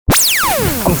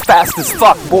I'm fast as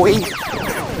fuck, boy.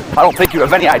 I don't think you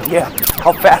have any idea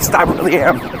how fast I really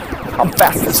am. I'm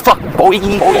fast as fuck, boy.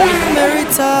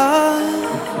 Merita,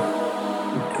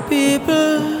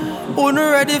 people who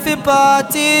not ready for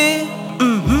party.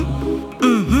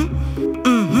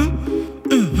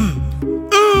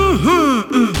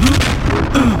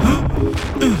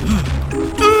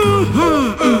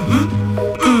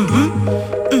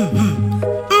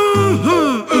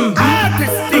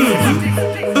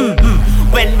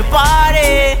 When we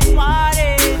party,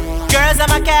 girls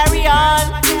I'ma carry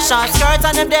on. Short skirts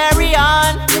and them dairy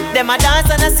on. Them a dance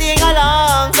and a sing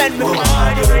along. When we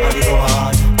party,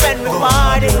 when we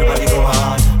party,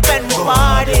 when we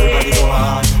party,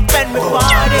 when we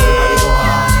party.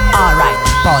 Alright,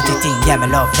 party thing, yeah, me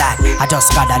love that. I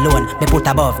just got alone, me put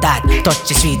above that. Touch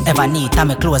the sweet, ever neat, and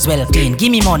me clothes well clean.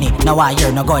 Give me money, now I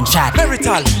hear no gunshot.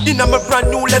 Merital, in my brand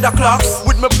new leather clocks.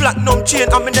 With my platinum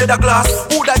chain and my leather glass.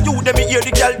 Who that you, them me hear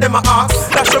the girl, them a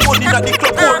ask. Dash your money at the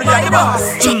club, or the boss.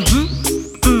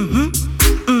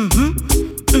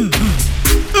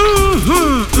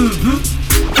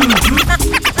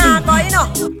 Boy, you know.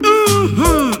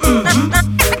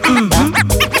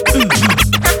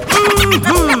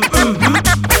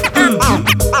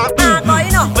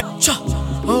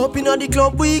 Up inna the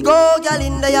club we go, girl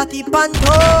in the yachty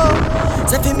panto.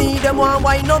 Say for me them want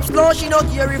wine up slow, she no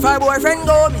care if her boyfriend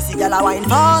go. Me see girl a wine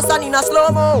fast and in a slow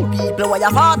mo. People when you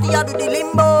 40 a do the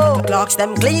limbo. Clocks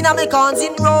them clean and me cons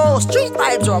in row. Street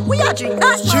vibes up, we a drink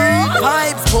that street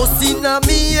vibes bust inna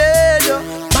me head.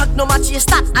 Back no match your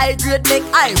stats, I grade make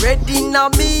I red inna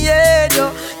me head.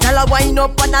 Girl a wine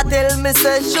up and a tell me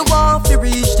say she want to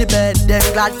reach the bed. Them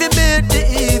glad fi beat the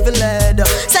evil head.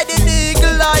 Say the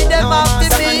eagle eye them have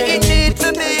to be in need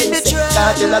to be the trend.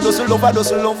 I tell her doesn't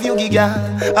love you,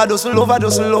 giga. I doesn't love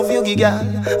you, giga.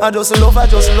 I doesn't love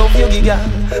you, giga.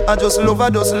 I just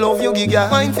love you, giga.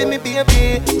 Wine for me,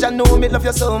 baby. Just know me love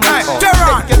you so much.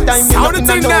 Take your time, me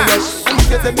nothing no rush. And if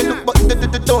you say me look, but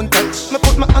don't touch. Me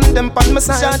put my hand them on my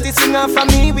side. Shawty sing her for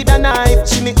me with a knife.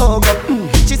 She me hug up.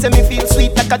 She say me feel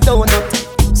sweet like a donut.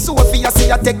 Sophia see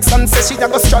a text and say she a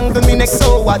go strangle me next.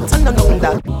 So what? I know nothing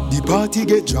that. The party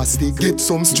get drastic. Get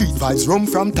some street vibes, rum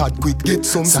from Tad quick. Get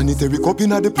some sanitary cup in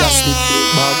the plastic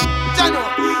bag. Jano,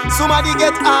 somebody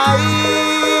get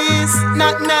ice,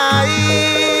 not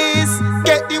nice.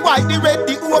 Get the white, the red,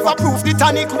 the overproof, the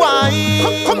tonic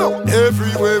wine. Come on.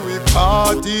 Everywhere we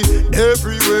party,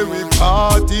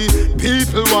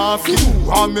 people want you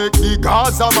and make the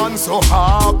Gaza man so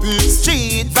happy.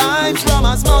 Street vibes from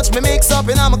as much me mix up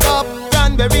in a cup.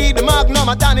 Cranberry, the Magnum,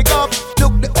 a tonic up.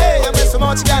 Look the way I make so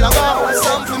much gal I go.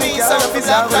 Some for me, some for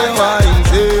that time.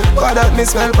 What that me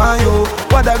smell by you?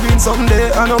 What that green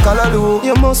someday I no color do?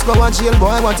 You must go and jail,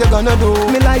 boy. What you gonna do?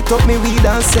 Me light up me weed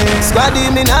and say, Squaddy,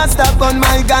 me not stop on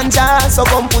my ganja. So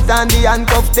come put on the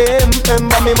handcuff them.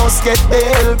 Remember me must get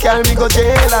bail. Carry me go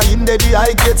jail and in the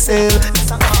I get sale.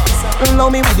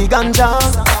 Love me with the ganja.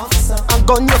 A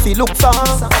gun you feel look for.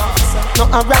 No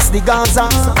harass the Gaza.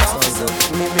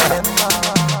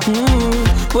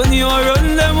 When you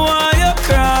run them while you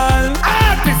crawl.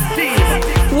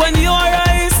 When you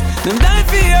rise, them die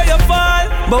fear you fall.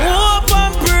 But hope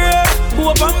and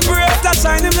pray, that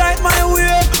shine them light my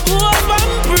way. Hope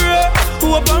and pray,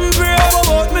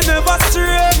 about me never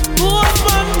stray.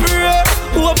 Hope and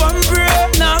pray,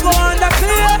 now go on the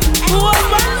clear.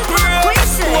 Hope and pray,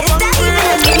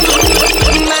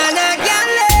 man I can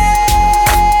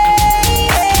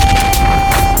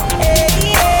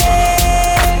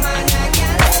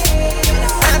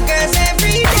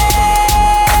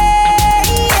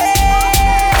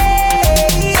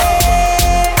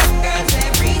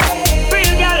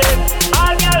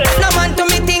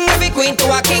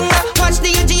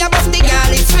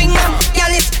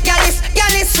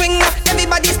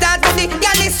everybody start with the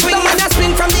girl is swing. Some man a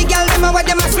swing from the girl, them a where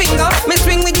them a swing up. Me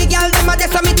swing with the girl, them a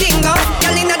just a me ting up.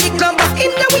 Girl inna the club, back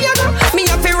in the way go. Me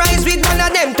have to rise with one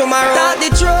of them tomorrow. Start the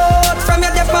truth from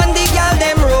your dep on the girl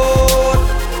them road.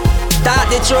 Start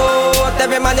the truth,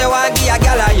 every man they want give a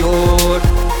girl a youth.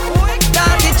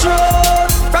 Start the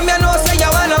truth from your nose say you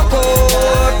wanna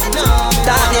code.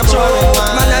 Start the truth,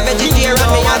 man a vegetarian,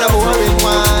 me a no food.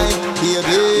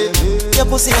 Baby, your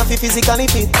pussy a fi physically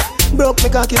fit. Broke me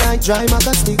cocky like dry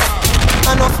maca stick.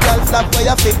 Enough girl flap where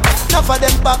you fit. Enough of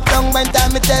them back down when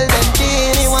time me tell them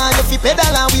Teeny want you fi pedal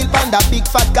and wheel pan that big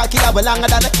fat cocky a well longer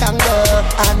than a kangaroo.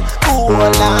 And hold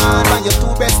on when your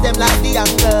two breasts them like the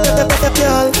angle.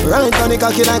 girl, ride on the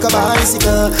cocky like a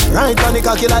bicycle. Ride on the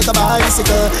cocky like a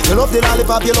bicycle. You love the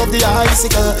lollipop, you love the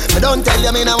icicle. Me don't tell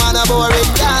you me no wanna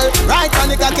boring girl. Ride on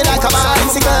the cocky like a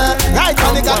bicycle. Ride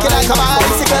on the cocky like a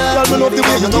bicycle. Girl, me love the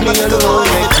way you know me alone.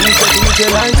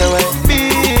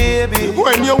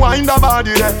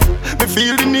 body there. Me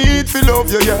feel the need to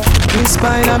love you, yeah. Whisper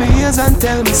in my ears and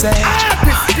tell me say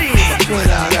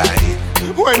alright.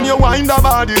 When you wind the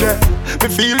body there,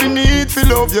 me feel the need to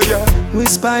love you, yeah.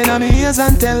 Whisper in my ears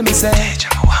and tell me say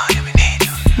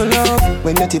my love,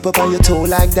 when you tip up on your toe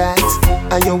like that,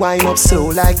 and you wind up slow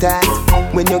like that.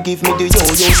 When you give me the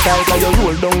yo-yo style, and you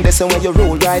roll down this and when you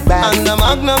roll right back. And the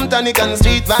Magnum, tonic and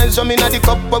street vibes, show me na the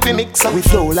cup but we mix up. We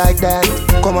flow like that.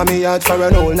 Come on me out for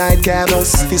an all night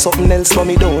careless. Fi something else but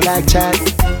me don't like chat.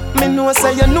 Me know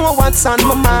say you know what's on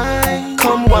my mind.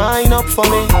 Come wine up for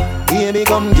me, baby,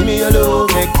 come give me your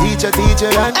love. Make teacher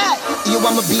and hey, you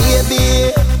want my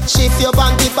baby, shift your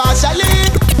banky partially.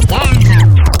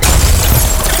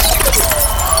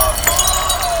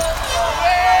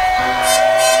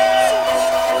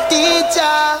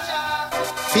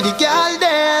 For the girl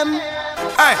them,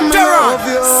 hey, Terror,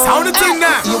 sound the thing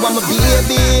now. You want my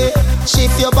baby,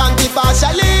 shift your banky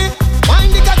partially.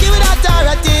 Wind the cocky with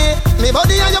authority. Me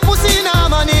body and your pussy in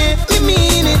harmony. Me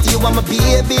mean it, you want my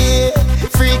baby.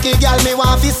 Freaky girl, me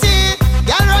want to see.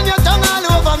 Girl, run your tongue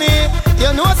all over me.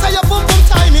 You know say you pum pum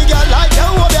timey, girl, like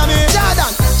you over me.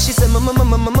 Jordan, she say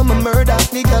murder.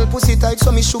 The girl pussy tight,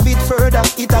 so me should beat further.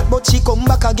 It that but she come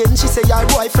back again. She say your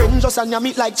boyfriend just and you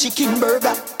meet like chicken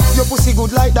burger. Your pussy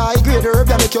good like the high grade herb.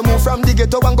 Ya make you move from the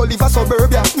ghetto and go live a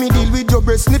suburbia. Me deal with your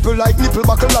breast nipple like nipple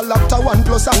buckle. A laptop 1+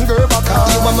 and girl back.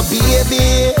 You want my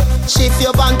baby, shift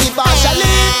your banky partially.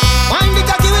 Wind the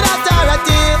cocky with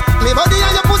authority. Me body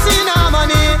and your pussy in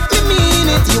harmony. Me mean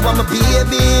it, you want my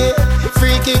baby.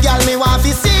 Freaky girl, me want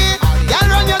to see. Girl,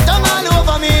 run your tongue all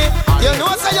over me. You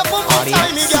know say you pump up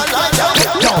time, me girl like that.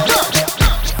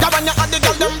 That when you had the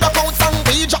girl them broke out from.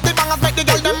 We drop the bangers, make the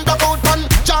girl them broke out from.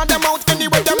 Jar them out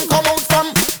anywhere them come out from.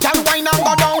 Girl, wine and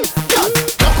go down. Girl,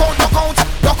 rock out, rock out,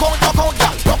 rock out, rock out,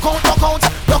 girl, rock out, rock out,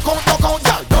 rock out, rock out,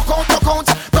 girl, rock out, rock out,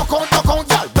 rock out, rock out,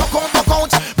 girl, rock out, rock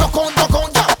out, rock out, rock out,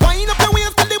 girl. Wind up your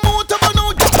waist till the motor run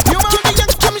out. You want the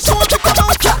young Jimmy show to come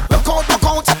out, girl. Rock out, rock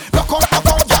out, rock out, rock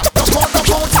out, girl, rock out,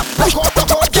 rock out, rock out, rock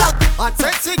out, girl. A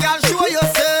sexy girl, show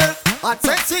yourself. A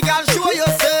sexy girl, show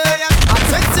yourself. A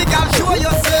sexy girl, show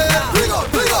yourself. Bring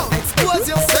up, expose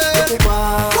yourself.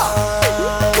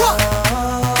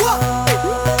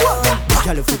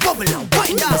 Girl, if you bubble and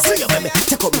wind down, see you, baby.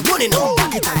 Take up money now,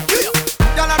 back it and do you.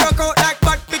 Girl, I rock out like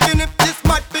bad bikini. This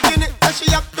mad bikini, so she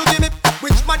have to give me.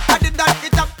 Which man added that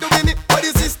it have to give me? But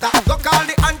the sister, go call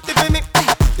the auntie for me.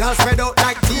 Girl spread out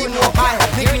like T-Mobile.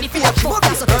 You're in the field,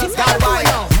 focus on the girls, girl, why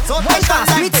now? So one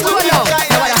fast, meet slow now.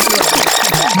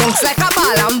 Bounce like a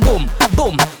ball and boom,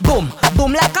 boom, boom,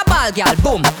 boom like a ball, girl,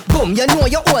 boom, boom. You know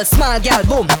you old small, girl,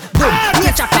 boom, boom.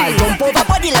 Nature call, jump over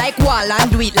body like wall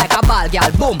and do it like a ball,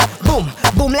 girl, boom, boom,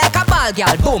 boom like a ball,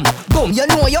 girl, boom, boom. You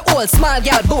know you old small,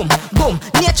 girl, boom, boom.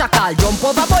 Nature call, jump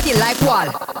over body like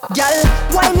wall, girl.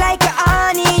 Wine like a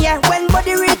honey, yeah. When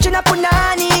body reaching a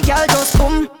punani, girl, just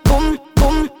boom, boom,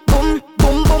 boom, boom,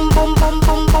 boom, boom, boom, boom,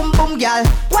 boom, boom, boom, girl.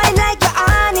 Wine like a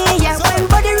honey, yeah. When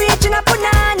body reaching a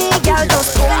punani, girl,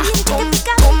 just boom, boom,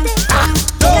 boom,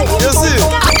 boom. You see?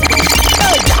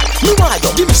 Me want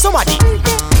you give me somebody.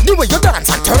 The way you dance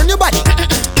and turn your body.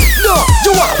 No,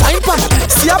 you want wine pon it.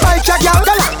 See a bike a girl,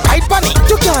 girl and ride pon it.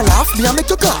 You can't laugh, me I make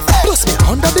you cough. Plus me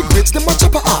under the bridge, them a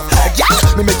chop her off. Yeah,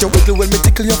 me make you wiggle when me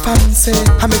tickle your fancy.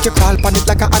 I make you crawl pon it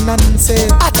like a Anansi.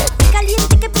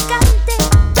 Caliente que picante.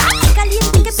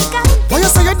 Caliente que picante. What you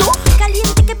say you do?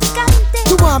 Caliente que picante.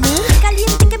 You want me?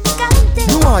 Caliente que picante.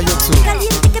 You want you too?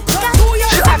 Caliente que picante.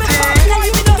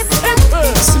 Caliente que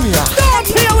picante. See me Don't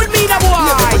play with me, the boy.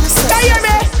 Can you hear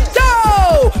me? Yo!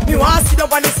 Me want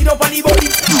to sit up on the body.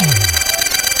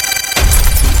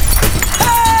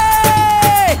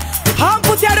 Hey! I'm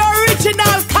put your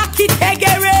original cocky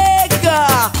tegering.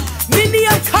 Me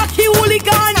name cocky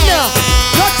hooligan.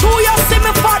 You true, you see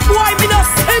me fat boy, me no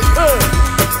simple.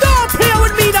 Don't play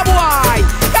with me, the boy.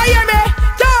 Can you hear me?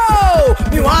 Yo!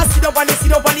 Me want to sit up on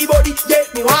the body. Yeah,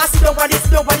 me want to sit up on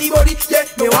the body. Yeah,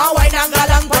 me want wine and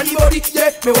galang on the body.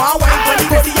 Yeah, me want wine on the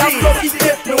body and fluffy.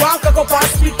 Yeah, me want cock up and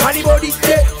split on the body.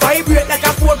 Yeah, vibrate like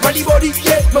a phone on the body.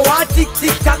 Yeah, me want tick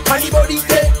tack on the body.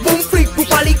 Yeah, boom freak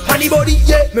poop a lick on the body.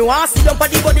 Yeah, me want sit up on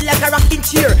the body like a rocking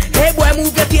chair. Hey boy,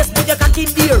 move your face, put your cock in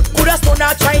there. Coulda stone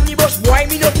or try me brush, boy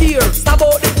me no care. Stab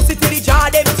out the pussy till the jaw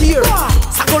them tear.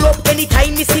 Suckle up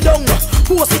anytime me sit down.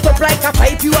 Post it up like a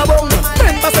pipe you a bung.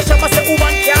 Remember say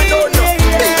woman can't done.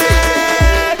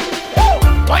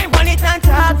 Wine on it and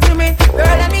talk to me. Girl,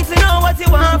 I need to know what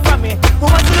you want from me. Who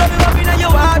wants to love you up in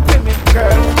your heart with me? Girl,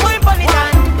 wine on it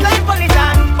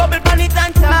and bubble on it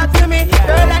and talk to me.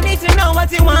 Girl, I need to know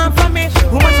what you want from me.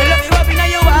 Who wants to love you up in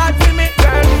your heart with me?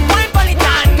 Girl, wine on it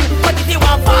and. But if you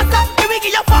want faster, we will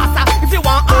give you faster. If you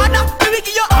want harder, we will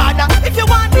give you harder. If you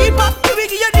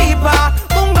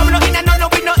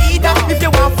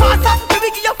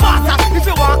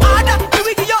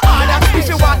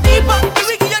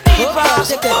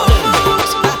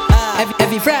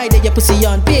Every Friday your pussy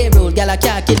on payroll, girl I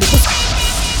can't kill the pussy.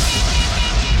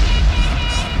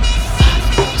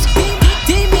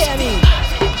 Team Miami,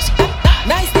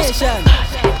 nice nation.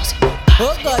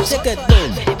 Oh God, check it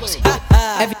boom.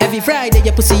 Every Friday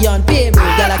your pussy on payroll,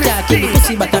 girl I can't kill the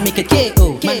pussy but I make it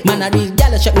KO. Man I real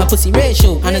girl I check my pussy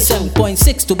ratio and a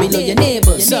 7.6 to below your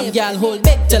neighbors. Some girl hold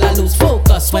big till I lose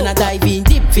focus. When I dive in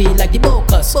deep feel like the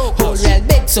Bocus. Hold real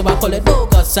big so I call it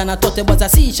bogus. And I thought it was a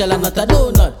seashell and not a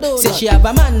donut. Say she have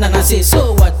a man and I say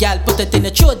so what? Girl put it in the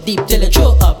throat deep till it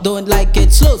throw up. Don't like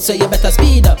it slow so you better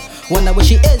speed up. Wonder where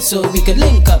she is so we could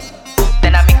link up.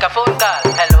 Then I make a phone call,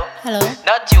 hello.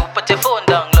 Not you, put your phone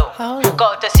down low.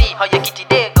 Call to see how your kitty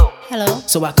day go.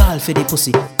 So I call for the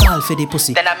pussy, call for the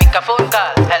pussy. Then I make a phone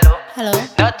call, hello.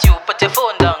 Not you, put your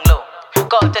phone down low.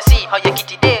 Call to see how your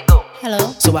kitty day go.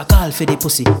 So I call for the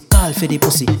pussy, call for the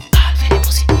pussy. Call for the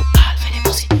pussy, call for the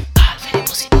pussy, call for the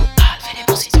pussy, call for the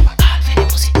pussy. So I call for the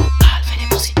pussy, call for the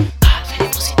pussy, call for the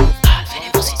pussy, call for the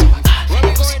pussy. So I call for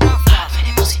the pussy, call for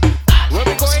the pussy. Where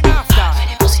we going after?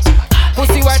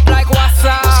 Pussy wet like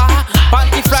wassa,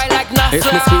 panty fly like nasa. If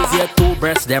me squeeze your two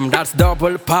breasts, them that's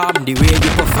double palm. The way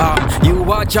you perform,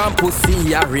 you a jump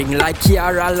pussy a ring like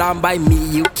Kiara Lamb. By me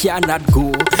you cannot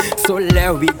go. So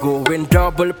let we go in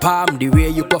double palm. The way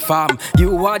you perform,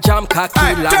 you a jump cocky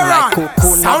lamb like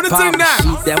coconut palm.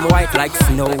 Sheet them white like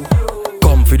snow.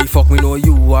 Come for the fuck, me know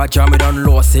you are jam. Me done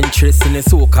lost interest in the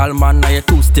so-called man. Now you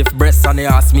two stiff breasts and they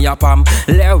ask me a palm.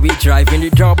 Let we drive in the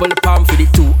double palm for the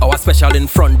 2 hour special in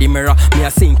front the mirror. Me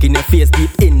a sink in your face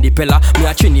deep in the pillar. Me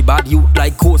a Trinidad youth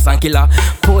like ghost and killer.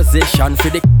 Position for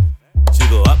the. She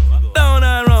go up, down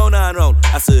and round and round.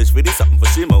 I search for the something for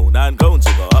she moan and ground.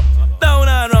 She go up, down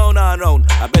and round and round.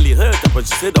 I belly hurt up when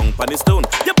she sit down on the stone.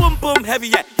 Your boom boom heavy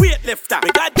yet weight lifter.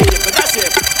 We got you for that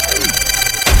shit.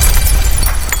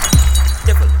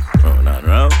 Round and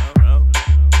round,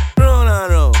 round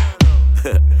and round,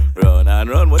 round and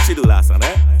round. What she do last time,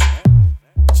 eh?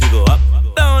 She go up,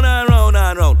 down and round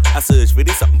and round. I search for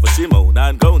the something for she moan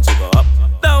and ground. She go up,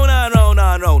 down and round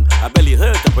and round. I belly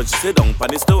hurt up when she sit down on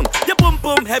the stone. Your boom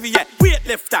boom heavy yet weight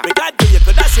lifter. We got you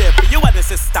could dash it for you and the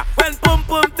sister. When boom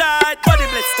boom tight, body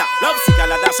blister. Love sick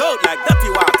and dash out like dirty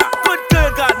water. Good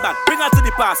girl gone bad, bring her to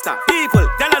the pastor. Evil,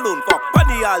 girl alone fuck on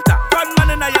the altar. Gun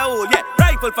man in your hole, yeah.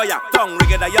 Rifle for ya, tongue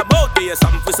ringing at your mouth. Be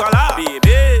something for solar,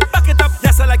 baby. Back it up,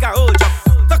 yes, like a whole jump.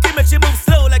 Cocky make she move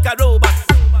slow like a robot.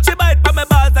 She bite on my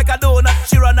balls like a donut.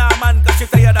 She run her man cause she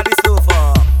tired of the slow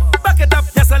for. Back it up,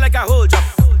 yes, like a whole jump.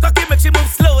 Cocky make she move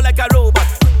slow like a robot.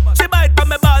 She bite on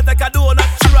my balls like a donut.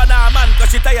 She run her man cause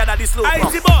she tired of the slow for. I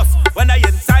see boss, when I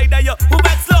inside of you, who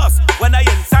bets lost? When I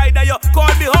inside of you, call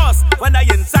me horse. When I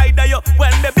inside of you,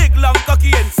 when the big long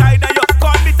cocky inside of you,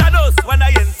 call me Thanos. When I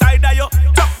inside of you,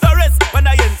 Chuck Norris. When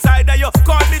I inside of you,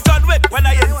 call me John Wick. When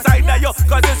I inside of you,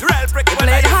 cause it's real brick. When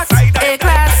I inside of you,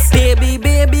 class. Baby,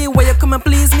 baby, where you come and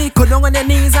please me? Go down on your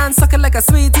knees and suck it like a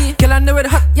sweetie. Girl, I know it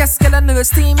hot, yes, girl, I know it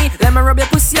steamy. Let me rub your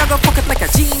pussy, I go fuck it like a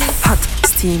genie. Hot,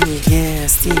 steamy, yeah,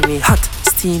 steamy. Hot,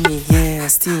 steamy, yeah,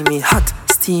 steamy. Hot,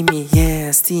 steamy,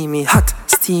 yeah, steamy. Hot,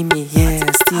 steamy, yeah,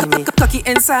 steamy. Cocky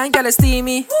inside, girl, it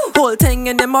steamy. Whole thing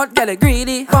in the mud, girl, it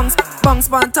greedy. Bungs, bungs,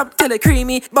 bun top till it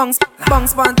creamy. Bungs,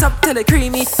 bungs, bun top till it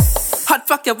creamy. Hot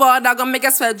fuck your water, gon' make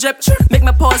a sweat drip. Make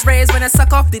my paws raise when I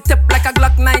suck off the tip like a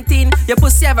Glock 19. Your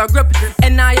pussy have a grip,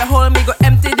 and now you hold me, go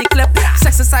empty the clip.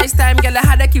 Exercise time, girl, I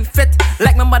had to keep fit.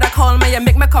 Like my mother call me, you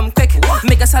make me come quick.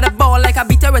 Make us had a ball like I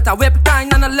beat her with a whip. Time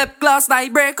on a lip gloss,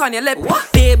 like break on your lip.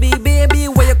 Baby, baby,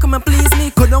 where you come and please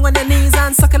me? Go down on your knees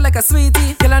and suck it like a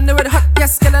sweetie. Girl, I know it hot,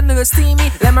 yes, girl, I know it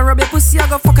steamy. Let me rub your pussy, I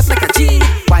go fuck it like a genie.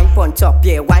 Wine pon top,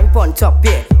 yeah, wine pon top,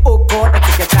 yeah. Oh God, I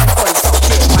take your time pon top,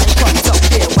 yeah. Wine pon top,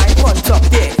 yeah, wine pon top,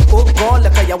 yeah. Oh God,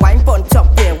 look at your wine pon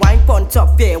top, yeah. Wine pon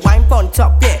top, yeah, wine pon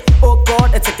top, yeah. Oh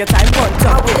God, I take your time pon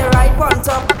top, yeah. Right pon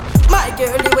top, my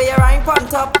girlie, where you right pon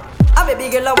top. A baby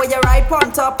girl, where you right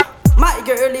pon top. My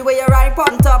girlie, where you right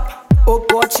pon top. Oh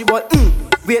God, she want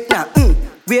wait now,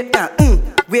 wait now,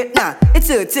 wait now. It's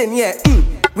hurting, yeah,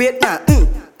 wait now,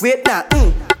 wait now,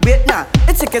 wait now.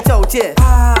 It's take it out, yeah.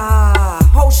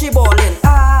 Ah, how she ballin',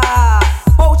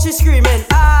 ah, how she screaming,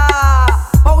 ah,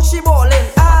 how she ballin',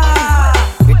 ah.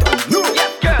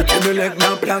 Between your leg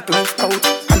now black like stout,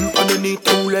 and underneath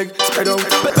 2 legs spread out.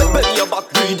 Bend your back,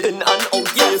 breathe in and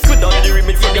out. Yeah, spit on the rim,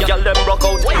 it's in the girl them rock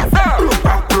out. Broke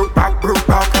back, broke back, broke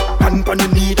back. Hand on the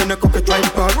knee, then I cook it right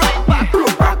back.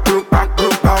 Broke back, broke back,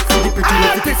 broke back. See the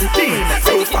pretty thing,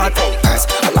 so fat.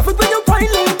 I love it when you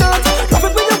whine like that. Love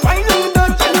it when you whine like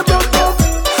that. And you broke off.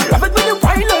 Love it when you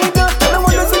whine like that. And I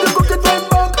wanna see you cook it right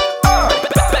back.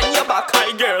 Bend your back,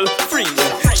 high girl, freeze.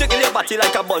 Shaking your body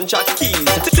like a bunch of keys.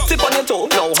 Tip on your toe,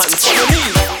 now hands on your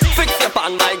knees.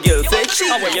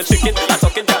 How are you chicken? I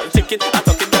talking gal, chicken, I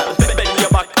talking gal. Bend your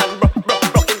back and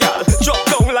broken gal. Drop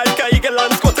down like a eagle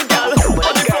and squatting gal.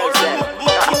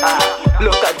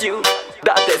 Look at you,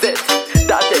 that is it.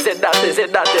 That is it, that is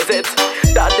it, that is it.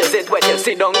 That is it when you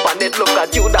sit down on it. Look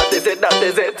at you, that is it, that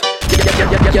is it.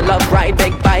 You love ride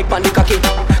big bike on the cocky.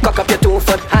 Cock up your 2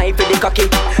 foot high for the cocky.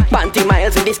 Panty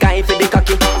miles in the sky for the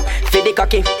cocky. For the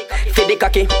cocky, for the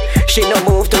cocky. She no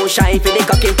move too shy for the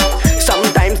cocky.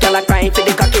 Sometimes girl I cry for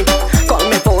the cocky. Call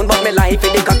me phone but me lie for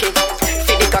the cocky.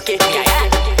 For the cocky.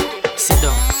 Sit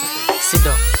down, sit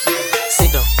down,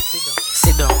 sit down,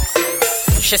 sit down.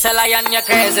 She say lion, you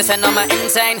crazy, say no, me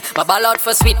insane. My ball out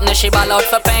for sweetness, she ball out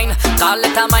for pain. Call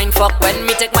it a mind fuck when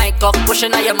me take my cock.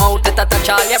 Pushing on your mouth, it a touch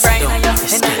all your brain.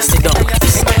 Sit down,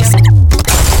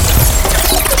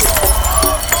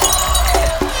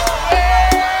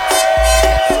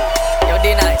 Yo,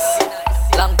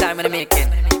 D-Nice, long time in the making.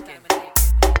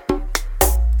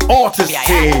 Artist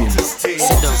team. Sit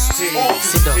down, sit down,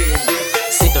 sit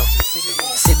down,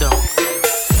 sit down.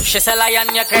 She say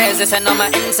lion, you crazy, say no, me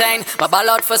insane. My ball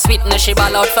out for sweetness, she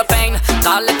ball out for pain.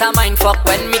 Call it a mind fuck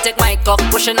when me take my cock.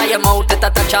 Pushing on your mouth, it a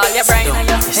touch all your brain.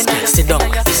 Sit down, sit down,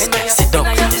 sit down, sit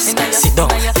down, sit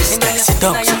down, sit down, sit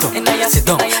down, sit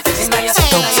down,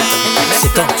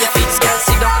 sit down. This girl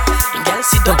sit down, girl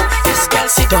sit down. This girl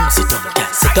sit down, sit down,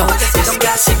 girl sit down. This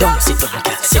girl sit down, sit down,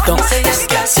 girl sit down. This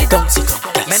girl sit down, sit down,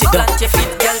 girl sit down. Plant your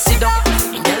feet, girl sit down,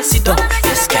 girl sit down.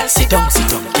 This girl sit down, sit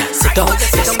down, girl sit down.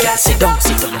 This girl sit down,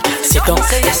 sit down. Sit down,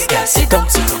 yes, girl, sit down,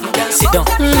 sit down, girl, sit down.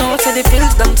 No, say the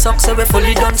pills done suck, so we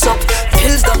fully done suck.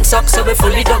 Pills done suck, so we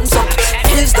fully done suck.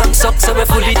 Pills done suck, so we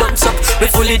fully done suck. We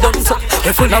fully done suck.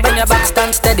 We fully. Now when your back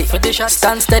stand steady, for the shot,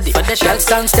 stand steady. For the shot,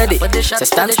 stand steady. For the shot,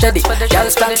 stand steady. For the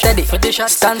shot, stand steady. For the shot,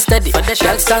 stand steady. For the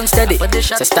shot, stand steady. For the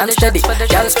shot, stand steady. For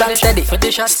the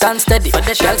shot, stand steady. For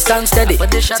the shot, stand steady. For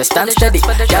the shot, stand steady.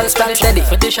 For the shot, stand steady. For the shot, stand steady.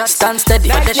 For the shot, stand steady.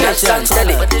 For the shot, stand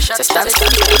steady. For the shot, stand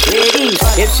steady. Ladies,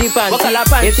 if she panty,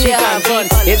 if she have fun,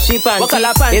 if she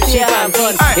panty, if she have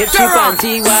fun, if she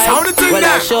panty white, well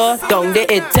I sure down the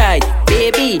head tight.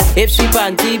 Baby, if she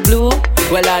panty blue,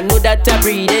 well I know that I'm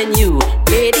breathing you.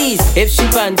 Ladies, if she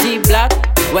panty black,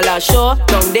 well I sure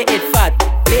down the head fat.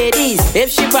 Ladies,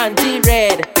 if she panty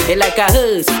red, it like a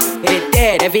hearse, it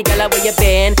dead. Every girl where you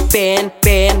bend.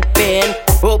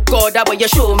 Oh God, that way you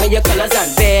show me your colors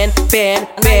and bend.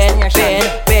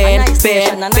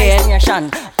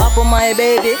 Up on my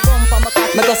baby,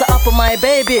 me go say up on my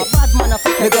baby,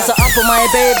 me go say up on my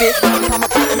baby,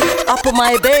 up on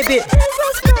my baby,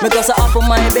 me go say up on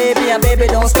my baby and baby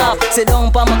don't stop. Sit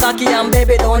down pa my cocky and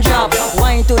baby don't drop.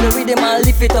 Wine to the rhythm and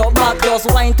lift it up back. Just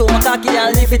wine to my cocky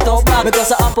and lift it up back. Me go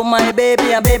say up on my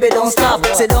baby and baby don't stop.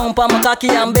 Sit down pa my cocky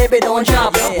and baby don't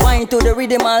drop. Wine to the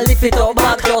rhythm and lift it up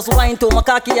back. Just wine to my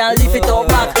cocky and lift it up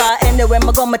back. Cause anywhere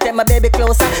me go me take my baby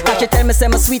closer. Cause she tell me say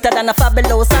me sweeter than a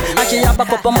fabulosa. And she have a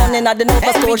cup of money at the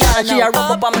Nova Scotia. And she a rub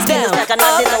up on my skin like a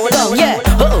naughty low. Yeah,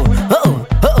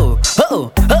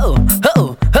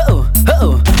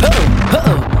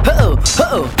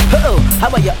 how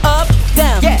about you up,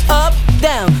 down, yeah, up,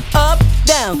 down, up,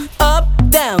 down, up,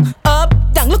 down, up,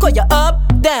 down. Look how you up,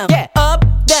 down, yeah, up,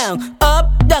 down,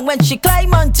 up, down. When she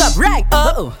climb on top, right,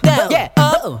 up, down, yeah,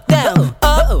 up, down,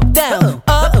 up, down,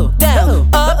 up, down,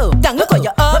 up, down. Look how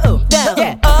you up, down,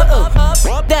 yeah,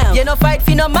 up, down. You no fight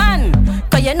for no man,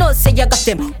 cause you know say you got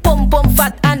him pum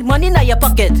fat and money in your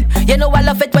pocket. You know I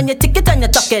love it when you tick it and you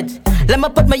tuck it. Let me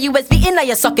put my USB in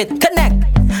your socket, connect.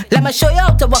 Let me show you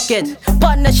how to walk it.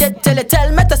 Pon the shit till it tell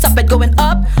me to stop it. Going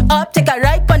up, take a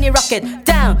right pon the rocket.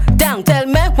 Down, tell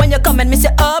me when you come and me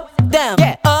say up, down,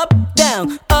 yeah, up,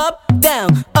 down, up,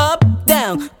 down, up,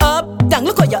 down, up, down.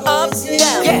 Look how you up,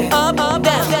 down, yeah, up,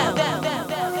 down.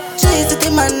 Chase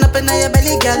the man up in your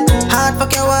belly, girl. Hard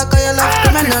fuck your walk or your love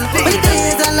criminal. But the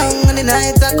days are long and the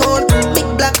nights are cold. Big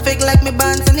black fake like me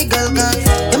bands and the girl guns.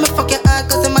 You me fuck your hard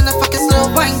cause the man a fuck you slow.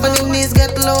 Wine but the knees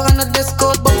get low on the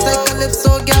disco. Bounce like a lift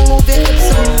so girl move your hips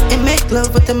so. It make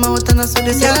love with the mouth and I saw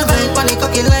this. Girl vibe on the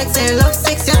cocky like say love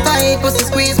sex. You tight pussy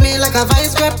squeeze me like a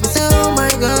vice grip. Me say oh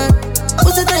my god.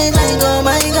 Pussy tight like oh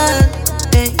my god.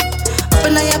 Hey. Up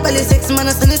in your belly 6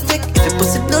 minutes and it's thick. If you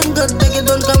pussy done good, beg you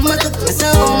don't come with it. Me say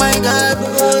oh my god.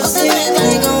 Pussy tight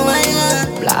like oh my god.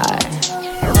 Fly.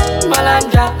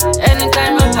 Malanja,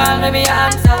 anytime you call me, me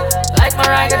answer. Like my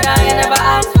ragga gang, you never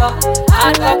ask for.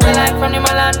 Hard up the line from the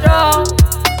Malandro.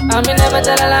 And me never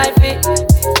tell a lie fit.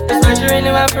 Especially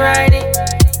really when Friday.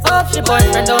 Hope she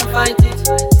boyfriend don't fight it.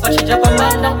 But she drop a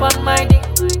band up on my dick.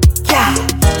 Yeah,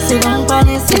 sit down,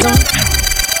 bunny, sit down.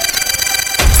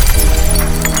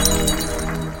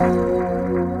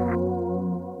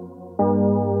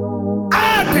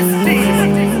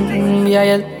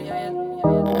 Yeah.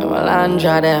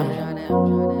 Malandra them.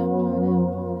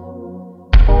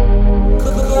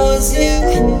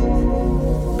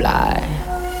 Bly.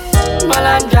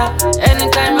 Malandra,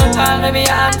 anytime you call me, me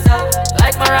answer.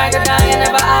 Like my ragged dog, you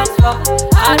never ask for.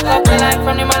 Hard up the line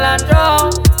from the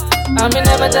Malandro. And me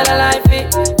never tell a lie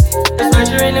fit. That's why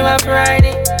she really want to ride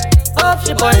it. Hope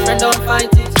she boyfriend don't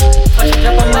fight it. But she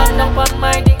drop a man down on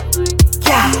my dick.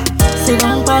 Yeah, sit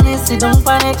down on it, sit down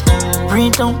on it.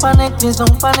 Breathe down on it, please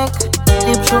don't panic.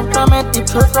 Deep throat from it, deep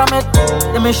throat from it.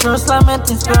 Let me sure slam it,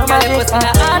 it's girl magic. Girl, you pussy the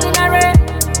ordinary.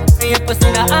 You pussy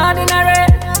the ordinary.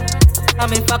 I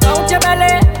mean fuck out your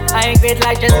belly. I ain't great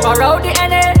like just borrow the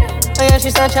NA. Oh yeah,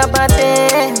 she's such a bad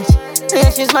bitch. Oh yeah,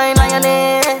 she's my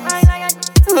lioness.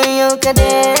 Oh you get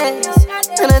this.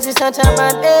 And she's such a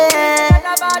bad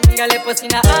bitch. Girl, you pussy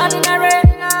the ordinary.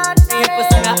 You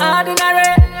pussy the ordinary.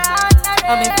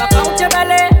 I mean fuck out your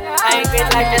belly. I ain't great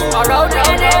like just borrow the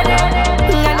NA.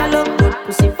 Gotta look good,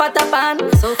 pussy fat up on.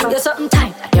 You're something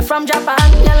tight, like you're from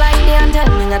Japan. You like me and tell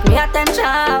me that me attention.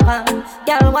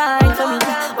 Girl, wine for me,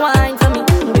 wine for me.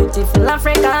 Beautiful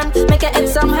African, make your head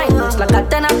some high notes like a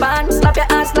tenor band. Slap your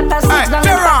ass like a six down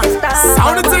in Pakistan.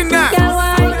 Sound the thing now. Girl,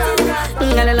 wine.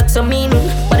 Girl, you look so mean,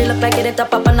 but it look like it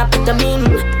top up on a vitamin.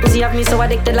 Pussy have me so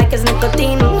addicted like it's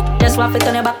nicotine. Just want it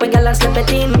on your back with girl and slip it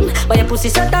in. But your pussy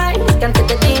so tight, can't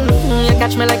take it in. You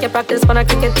catch me like you practice for a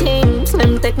cricket team.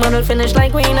 Slim take model finish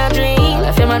like Queen a dream.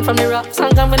 Left your man from the rocks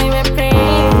and company whipped cream.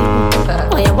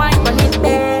 Oh, you wine on it,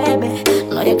 baby.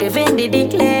 Now you're giving the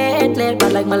dick lately.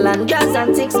 But like Malandras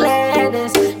and 6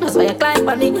 ladies. That's why you climb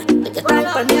on it, take your time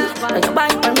on it. Now you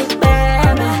bite on it,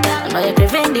 baby. Now you're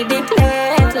giving the dick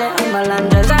lately.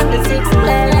 Malandras and the 6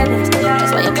 ladies.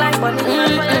 That's why you climb on it.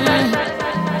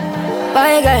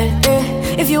 Bye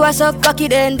girl, if you are so cocky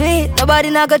then do it. Nobody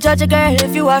not go judge a girl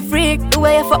if you are freak. The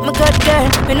way you fuck me good girl,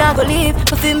 me not go leave.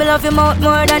 But feel me love your mouth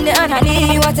more than the honey.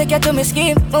 Me want take you to me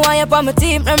scheme, me want you on my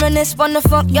team. Reminisce on the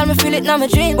fuck, girl, me feel it now my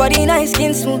dream. Body nice,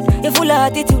 skin smooth, you full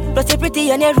of attitude. Plus you pretty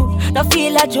and you rude. Don't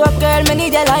feel like joke girl, me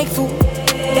need you like food.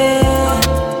 Yeah,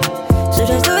 so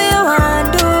just do what you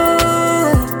want do.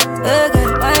 Girl,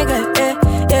 my girl,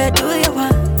 yeah, do what you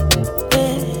want.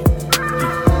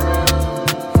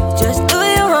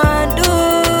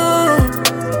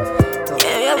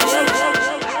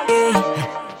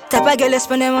 Type of girl you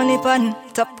spend their money pon.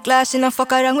 Top class, she no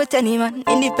fuck around with any man.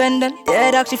 Independent, yeah,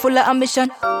 dog, she full of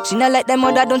ambition. She not like them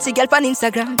other don't see girl pon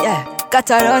Instagram, yeah. Got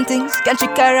her own things, can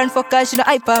trick her and fuck her, she no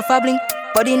hyper fabbling.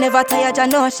 Body never tired, I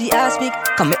know she ass big.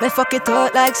 Come make me fuck it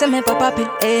out like some me pop pill,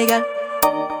 hey girl.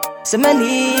 So me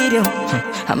need you,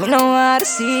 I me know how to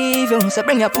deceive you. So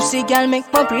bring your pussy, girl,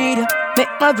 make my breed you. Make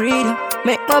my breed you,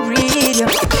 make my breed you.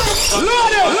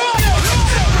 Load it!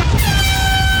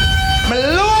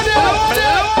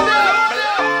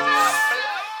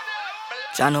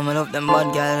 I know me love them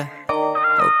bad girl.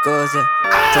 How goes it?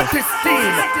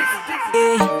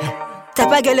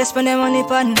 Type of girl you spend their money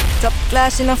pon. Top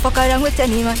class, she no fuck around with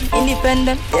any man.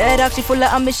 Independent, yeah, dog, she full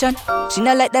of ambition. She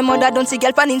not like them other don't see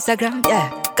girl pon Instagram,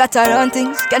 yeah. Got her own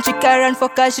things, can trick her and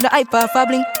fuck her, she no hyper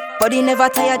fabbling. Body never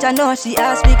tired, I know she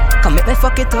ass big. Come make me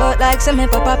fuck it out like some me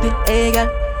pop pill, hey girl.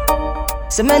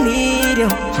 So me need you,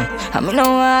 I me know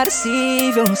how to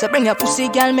deceive you. So bring your pussy,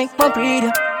 girl, make my breed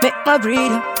you. Make my breed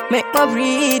you, make my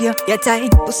breed you. You're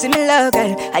tight, pussy me love,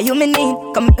 girl. Are you me need?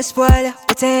 Come make me spoil you.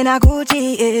 Put in a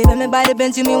Gucci, yeah. When me buy the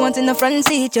Benz, you me want in the front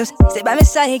seat. Just stay by my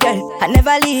side, girl. I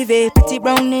never leave it. Pretty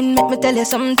browning, make me tell you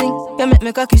something. You make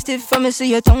me cocky stiff for me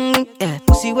see your tongue. Yeah,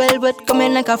 pussy well wet, come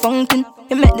in like a fountain.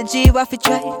 You make the G waffy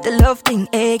try the love thing,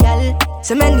 hey girl.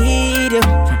 So me need you,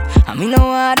 I me know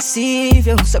how to deceive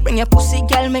you. So bring your pussy,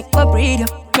 girl, make my breed you.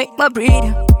 Make my breed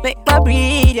you, make my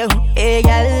breed you, hey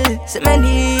girl. So me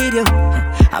need you,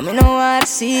 I me know how to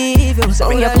deceive you. So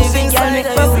bring your pussy, girl, make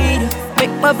my breed you.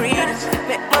 Make my breed you,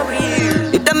 make my breed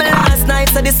you. You tell me last night,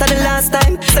 so this is the last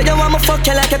time. Say you want me fuck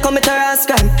you like you commit a rash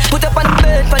crime. Put up on the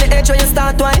bed, on the edge when you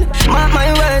start wine. Mark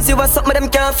my words, you are something them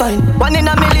can't find. 1 in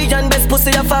a million, best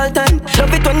pussy of all time.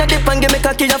 Love it when you dip and give me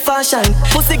cocky your fashion.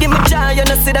 Pussy give me joy, you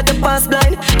know see that you pass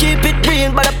blind. Keep it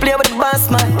real, but I play with the boss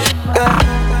man. Girl,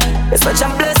 it's such a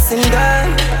blessing, girl.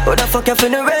 Who the fuck you for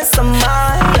the rest of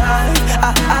my life?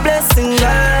 A blessing,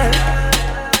 girl.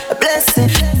 A blessing,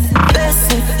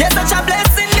 blessing. You're such a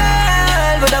blessing,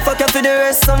 girl. Who the fuck you for the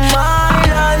rest of my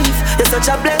life? You're such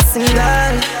a blessing,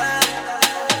 girl.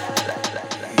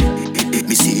 Let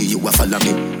me see you a follow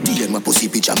me. DM my pussy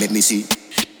picture, make me see.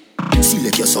 See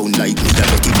like you sound like me, that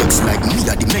make it looks like me.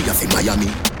 Are the mayor from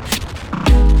Miami.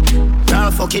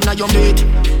 Nah, fucking on your mate.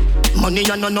 Money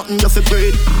and no nothing you fi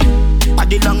breed.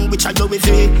 Body language I do with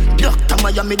it. Doctor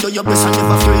Miami do your best and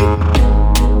never afraid.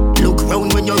 Look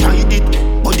round when you ride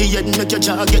it. Body head, make your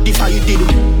jaw get divided.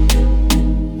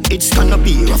 It's gonna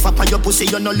be rough up on your pussy,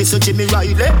 you no listen to me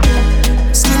Riley.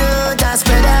 Skin out and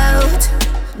spread out,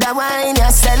 that wine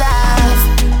you sell off.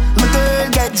 My girl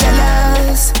get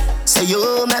jealous, so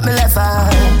you make me laugh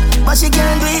out. But she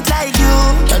can't do it like you.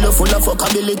 Girl, you full of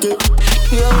fuckability.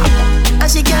 Yeah,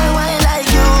 and she can't wine like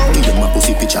you. Give them my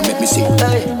pussy picture, make me see.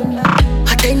 Hey.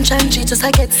 Attention, she just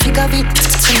I get sick of it.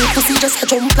 She need pussy just a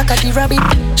jump like a the rabbit.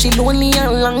 She lonely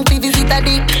and long to visit a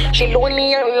dick. She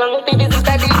lonely and long to visit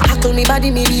a dick. Tackle me body,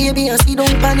 me baby, and see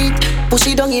don't panic. Push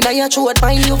it down in your throat,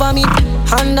 find you vomit.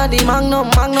 Under the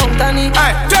magnum tonic.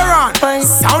 Hey, Teron,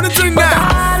 sound it in there. But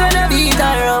I wanna beat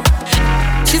her up.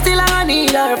 She still I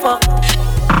need her fuck.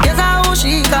 Guess how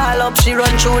she call up. She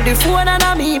run through the phone and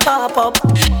a me pop up.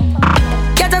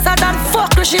 Get us at that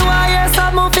fuck, she want hear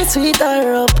some of it sweet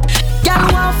her up.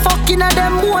 Y'all want fucking at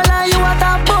them more like you want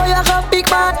a boy, you got big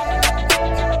man.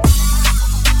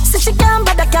 So she can't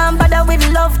bother with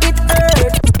love, it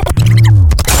hurt.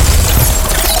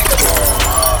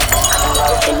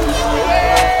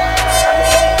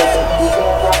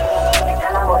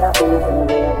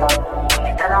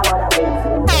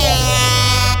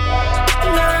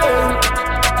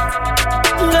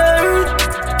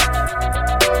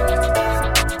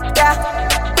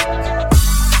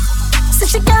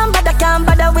 She can't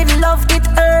bother with love, it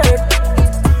hurt.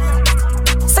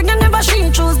 Second never she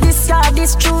choose this guy,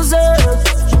 this chooser.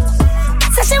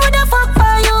 Say she woulda fuck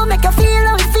for you, make you feel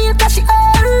how it feel, cause she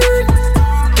hurt.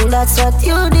 And that's what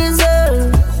you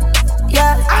deserve.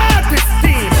 Yeah,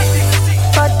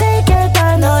 but take your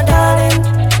time now, darling.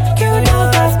 You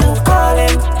don't have to call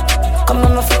him. Come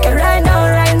on, my fuck it right now,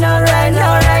 right now, right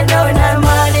now, right now in the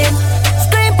morning.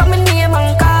 Scream for my name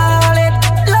and call it.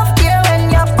 Love you when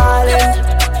you're falling.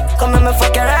 Come on, me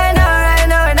fuck you right now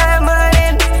in the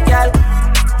morning. Girl,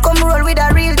 come roll with a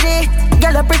real G.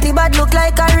 Girl, a pretty bad look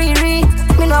like a Riri.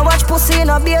 Me no watch pussy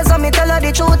no beers, so me tell her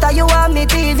the truth, or you want me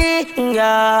TV.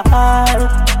 Yeah,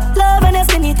 love when you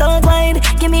spin it out wide.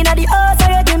 Give me the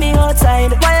outside, or you give me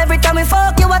outside. Why every time we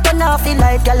fuck you, what turn off the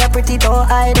light? Girl, a pretty don't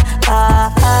hide.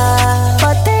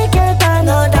 But take your time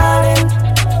now, darling.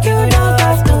 You don't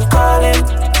have to call him.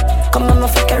 Come on, me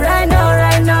fuck you right now,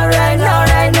 right now, right now,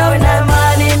 right now in the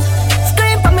morning.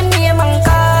 Scream for my name and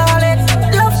call it.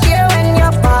 Love you when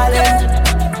you're falling.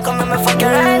 Come on, me fuck you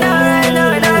right now, right now,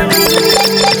 right now.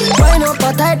 Wind up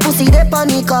a tight pussy, they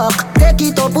panic cock. Take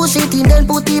it up, push it in, then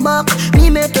put it back. Me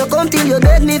make you come till you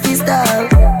beg me fi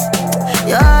stop.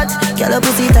 Yard, girl, a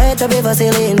pussy tight, you be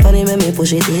Vaseline. Funny when me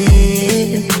push it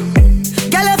in.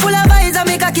 Girl, you full of eyes, I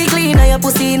make a kick clean, and your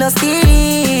pussy no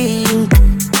stink.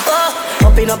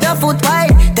 Open up your foot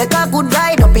wide, take a good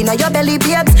ride. Up inna your belly,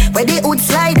 babes, where the hood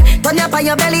slide. Turn up on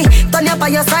your belly, turn up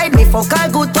on your side. Me fuck her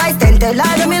good twice, then tell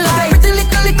her me lie. Pretty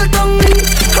little tongue ring,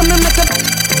 come and make a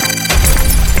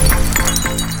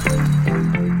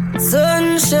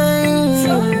sunshine.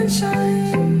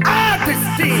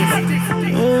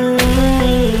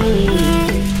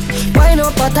 Wine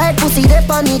up a tight pussy, they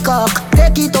panic cock.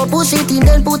 Take it up, push it in,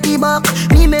 then put it back.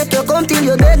 Me make you come till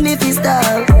you beg me fi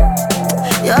stop.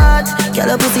 Yard,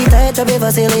 girl, a pussy tight, you be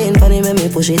Vaseline. Funny when me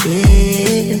push it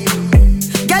in.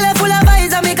 Girl, you full of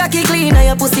eyes, I make a kick clean, and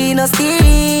your pussy no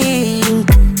stink.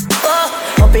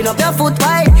 Open up your foot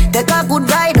wide, take a good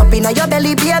ride. Up inna your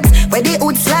belly, babes, where the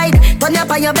hood slide. Turn up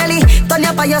on your belly, turn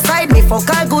up on your side. Me fuck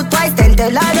her good twice, then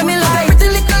tell her me lie. Pretty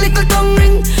little tongue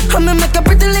ring, I'ma make a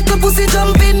pretty little pussy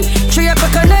jump in. 3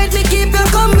 o'clock at night, me keep you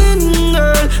coming,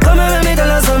 girl. Come here, let me tell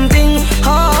you something.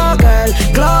 Oh, girl,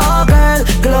 glow, girl,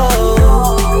 glow.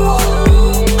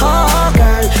 Oh,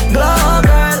 girl, glow,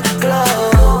 girl,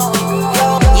 glow.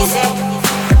 You say,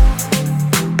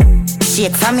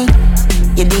 shake for me.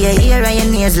 You do your hair and your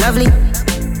nails lovely.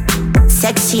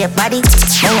 Sexy your body, I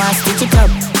want to stitch it up.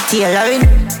 Tailoring.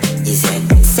 You say,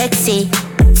 sexy,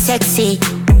 sexy,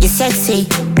 you're sexy.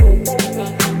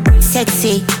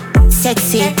 Sexy,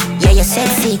 sexy, yeah, you're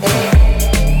sexy.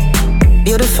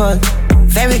 Beautiful,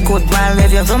 very good, man,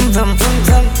 love your vroom, vroom, vroom,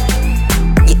 vroom.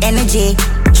 Your energy,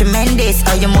 tremendous,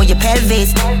 how you move your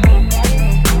pelvis.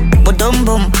 Boom,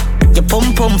 boom, your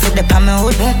pum pum for the palm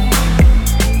hood.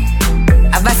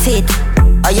 Have a seat,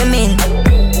 how you mean?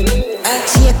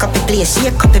 Shake up the place,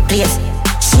 shake up the place.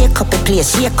 Shake up the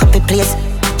place, shake up the place.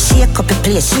 Shake up the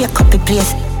place, shake up the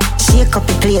place. Shake up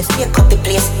the place, shake up the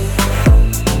place.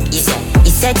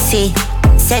 You're sexy,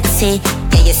 sexy,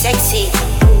 yeah, you're sexy.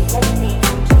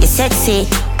 You're sexy,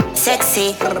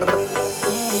 sexy.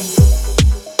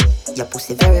 Your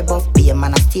pussy very buff, be a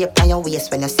man, I stay up on your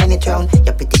waist when you send it round.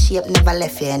 Your pretty shape never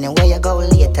left you anywhere you go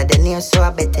later than here, so I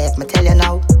better if me tell you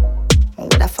now.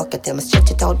 What the fuck you tell me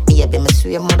stretch it out, baby, me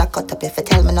swear mother cut up if you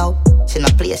tell me now. She no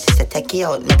play, she say take you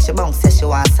out. Make she bounce, say she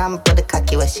want sample the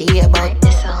cocky where she hear about.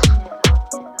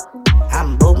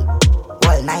 And boom,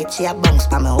 all night she a bounce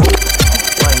pa me hook.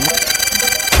 All night.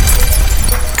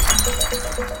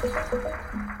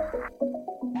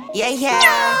 Yeah.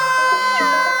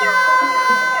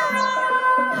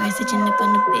 Where's the gin up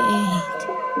on the beat?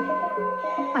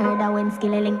 I heard that when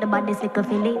Skilly link the body sicker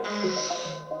Philly.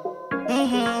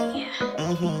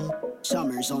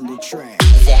 Summers on the track.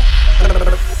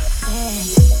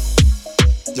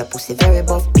 Your pussy very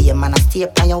buff, be a man, I stay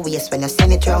up on your waist when you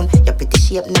send it round. Your pretty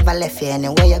shape never left you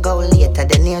anywhere you go later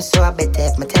than here, so I better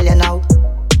if me tell you now.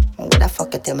 What the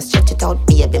fuck you tell me stretch it out,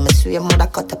 baby, me swear mother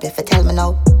cut up if you tell me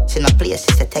now. She no play,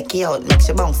 she say take you out, make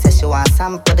she bounce, say she want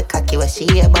sample the cocky where she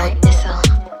hear about.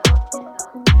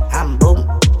 And boom,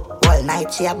 all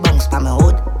night she a bounce pa me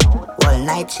hood. All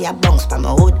night she a bounce pa me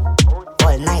hood.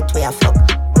 All night we a fuck.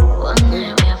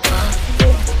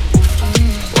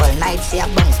 All night she a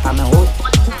bounce pa me hood.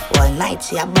 All night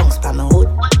she a bounce pa me hood.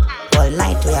 All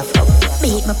night we a fuck.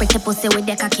 Beat my pretty pussy with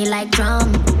your cocky like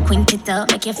drum. Quint it up,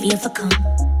 make you feel for come.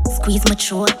 Squeeze my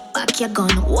throat, back your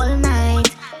gun all night.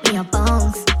 Me a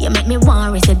bounce, you make me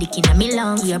want raise your dick in me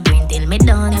lungs. Your brain till me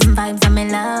done. Them vibes of me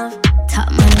love. Top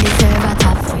man deserve a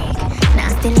top freak.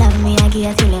 Nasty love me, I give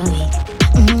you till a week.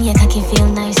 Your cocky feel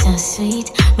nice and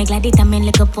sweet. Make like it and me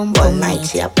lick up on all night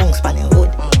she a bounce pa the hood.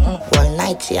 All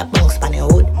night she a bounce pa the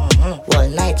hood. All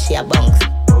night she a bounce.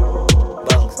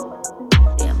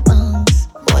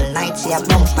 All night she a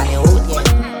bounce pa the hood.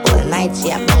 All night she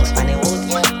a bounce pa the hood.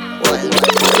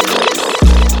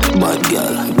 Bad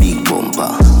girl, big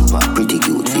bumper, pretty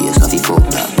cute face, have you fuck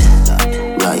that?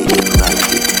 Ride it, ride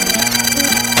it.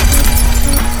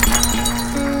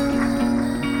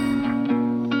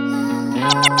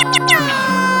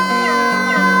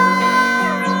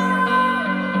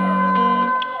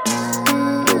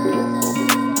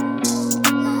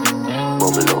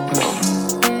 Bubble up now,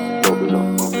 bubble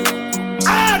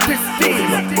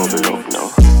up now.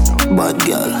 Bad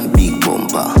girl, big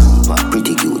bumper,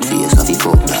 pretty cute face, have you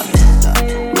fuck that?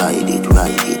 Ride it,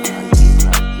 ride it.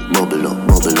 Bubble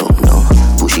up now.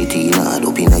 Push it in hard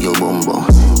up inna your bumbo.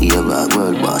 Here a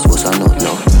world boss, what's a nut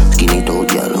now? Skin it out,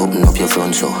 girl, open up your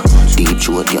front so. Deep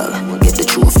throat, girl, get the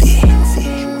trophy.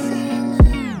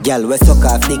 Girl, we suck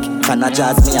off dick. Fan a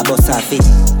jazz, me a bust off it.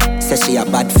 Say she a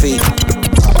bad freak.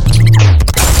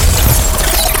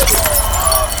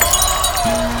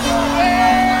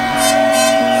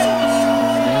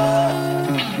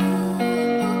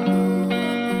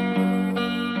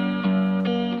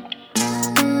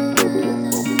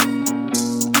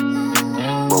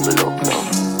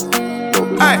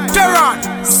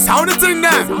 Sound it in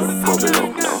there.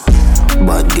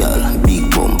 Bad girl, big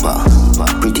bumper,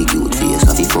 pretty cute face,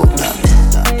 have you fuck that?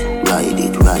 Ride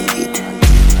it, ride it.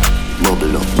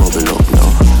 Bubble up now.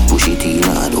 Push it in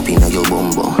hard up inna your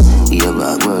bumbo. Here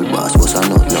a world boss, what's a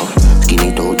nut now? Skin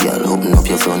it out, girl, open up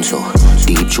your front so.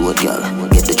 Deep throat, girl,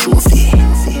 get the trophy.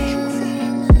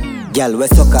 Girl, we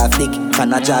suck off dick.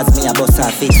 Fan a jazz, me a bust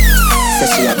off it. Say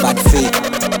she a bad freak.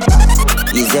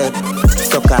 Easy,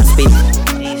 suck off spit.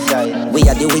 We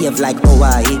are the wave like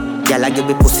Hawaii. Girl, I give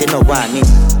me pussy no warning.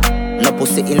 No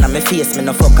pussy inna me face, me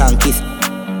no fuck and kiss.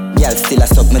 Girl, still a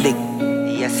suck me dick.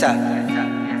 Yes sir.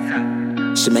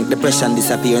 She make depression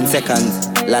disappear in seconds.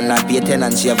 Landlord pay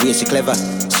tenant, she have way she clever.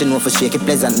 She know for shake it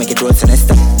pleasant, make it roll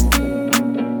sinister.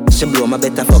 She blow my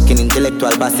better fucking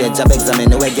intellectual passage. Job examine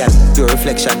the way girl, pure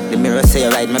reflection. The mirror say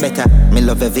ride my better. Me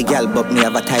love every girl, but me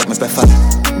have a type me prefer.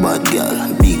 Bad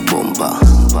girl, big bumper,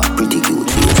 pretty cute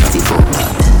face, have you fuck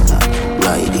that?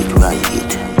 Ride it, ride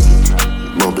it.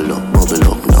 Bubble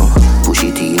up now. Push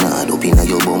it in hard up inna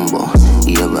your bumbo.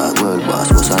 Here a world boss,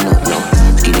 what's a nut now?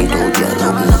 Skin it out, girl,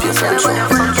 open up your front so.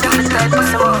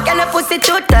 Can I pussy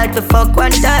too tight to fuck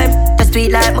one time? Just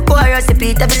sweet like my chorus,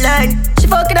 repeat every line. She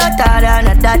fuck it out hard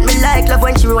and that me like. Love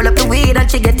when she roll up the weed and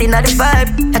she get in the vibe.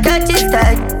 I got this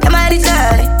tight, your mind is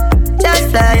high. Just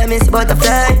fly, I miss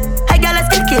butterfly. I got a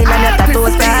skin king and your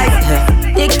tattoos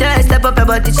bright. Take time, step up her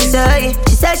body, she say.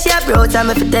 She says she a bro, time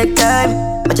if it take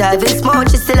time. But driving smooth,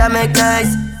 she still a make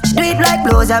nice. She do it like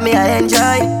blues and me I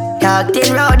enjoy. Talk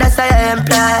thin road, that's how I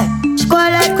employ. She go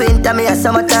like Quint and me a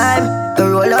summertime. The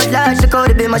roll out large, she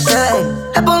could be my shine.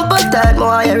 I bump up tight,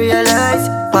 more I realize.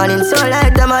 Morning so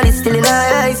light, the body still in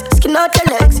her eyes. Skin out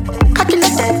your legs, cock in the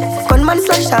head. Gunman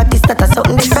slash artist, that a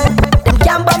something different. Them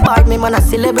can't bombard me, man, a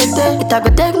celebrity. It a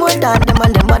go take more than them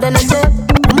and them modernity.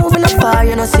 Moving up far,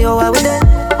 you know, see how I with it.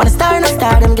 When I star in a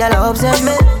star, them girl observe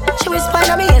me. She whisper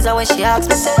in my ears and when she asks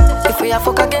me, say, if we a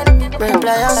fuck again,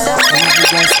 reply and say. Every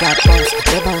girl's got bounce,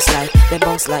 they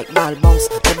bounce like ball bounce,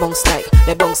 they bounce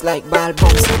like ball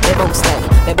bounce,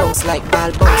 they bounce like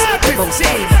ball bounce,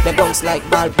 they bounce like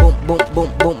ball boom boom boom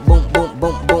boom boom boom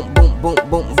boom boom boom boom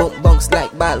boom boom bounce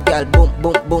like ball girl boom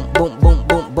boom boom boom boom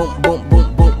boom boom boom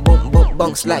boom boom boom boom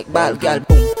bounce like ball girl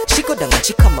boom. She go down and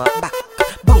she come up back,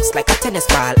 bounce like a tennis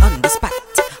ball on the spot.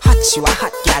 Hot, you a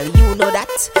hot girl, you know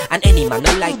that, and any man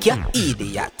don't like you,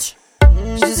 idiot.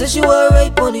 She said she was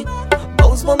right on it,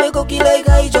 bounce for me cocky like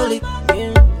I jolly.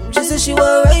 She said she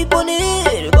was right on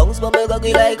it, bounce for me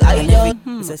cocky like I jolly.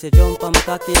 Say she jump on my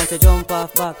cocky and she jump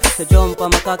off back. She jump on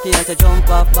my cocky and she jump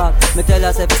off back. Me tell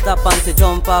her say fi stop and she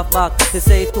jump off back. She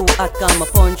say too hot can me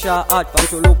punch her hot. From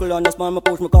she look on the smile me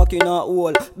push my cocky in her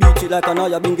hole. Beat it like a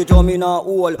naya bingy drum in her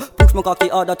hole. Push my cocky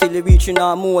harder till it reach in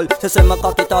her mole. She say my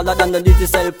cocky taller than the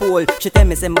digital pole. She tell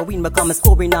me say my win because me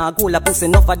score in her goal. A pussy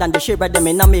enougher than the shiver them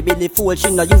in a me belly fool.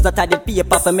 She no use the tidy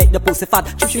paper for make the pussy fat.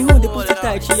 She know the pussy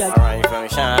tight she has. Alright from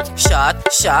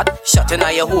shot in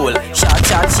your hole.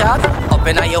 Shot up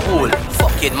in your hole.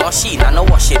 Fucking machine and a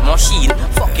washing machine.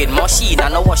 Fucking machine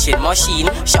and a washing machine.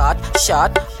 Shot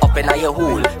up in your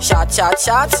hole. Shot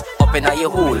up in your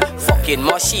hole. Fucking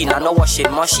machine and a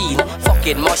washing machine.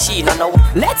 Fucking machine and a.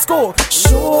 Let's go.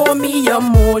 Show me your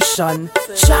motion.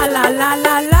 Sha la la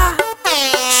la la.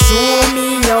 Show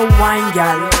me your wine,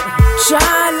 girl. Sha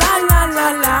la la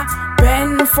la la.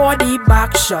 Bend for the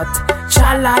back shot.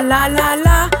 Cha la la la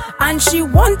la. And she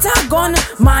want a gun,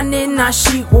 man in a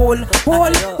she hole.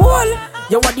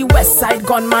 You are the west side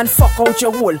gunman, fuck out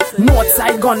your hole. North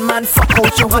side gunman, fuck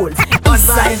out your hole. East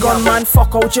side gunman,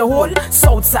 fuck out your hole.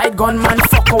 South side gunman,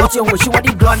 fuck out your hole. She was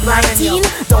the Glock 19,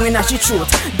 down in a she throat.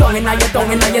 Down in a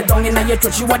your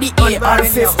throat. She was the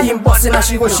AR-15, bust in a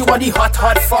she hole. She was the hot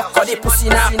fuck, got the pussy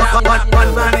now.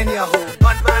 One man in your hole.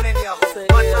 One man in your hole.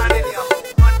 One man in your hole.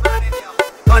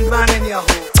 One man in your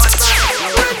hole.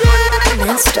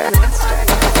 Monster.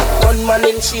 One man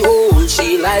in she hole,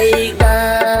 she like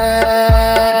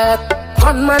that.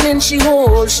 One man in she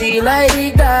hole, she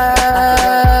like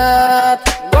that.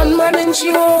 One man in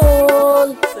she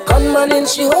hole, gunman in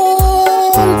she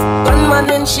hole, gunman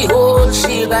in she hole,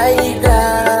 she like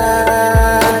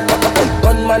that.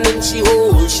 One man in she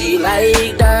hole, she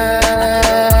like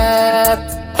that.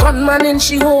 One man in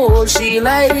she hole, she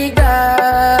like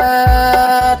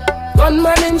that.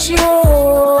 Gunman in she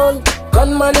hole.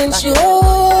 Gunman in she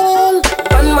hole,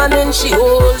 gunman in she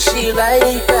hole, she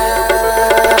like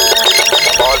that.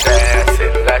 More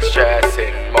dancing, less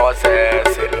stressing, more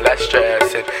dancing, less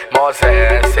stressing, more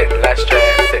dancing, less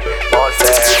stressing, more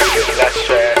dancing, less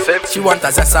stressing. She want a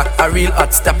zessa, a real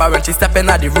hot stepper. When she step in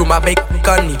the room, a big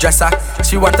conny dresser.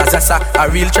 She want a zessa, a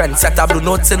real trendsetter. Blue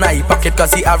notes in her pocket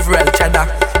cause he have real cheddar.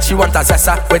 She want a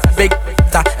zessa with big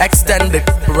extended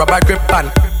rubber grip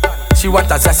and. She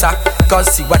want a zessa,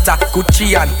 cause she want a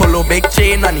Gucci and polo big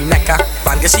chain on the necker.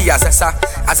 Man, she a zessa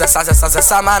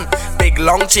man. Big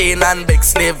long chain and big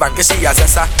slave man, she a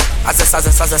zessa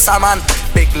man.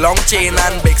 Big long chain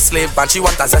and big slave man, she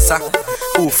want a zessa.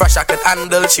 Who fresh I could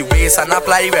handle, she weighs and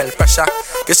apply real pressure.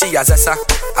 Cause she a zessa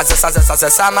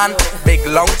man. Big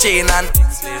long chain and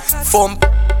foam.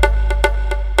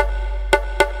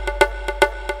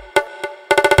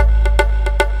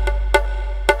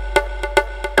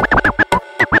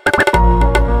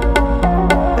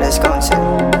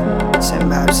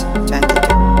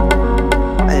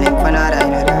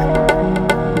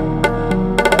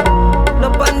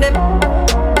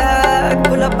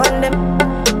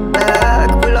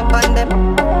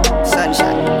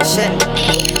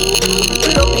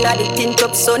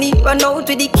 Sunny, run out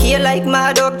with the key like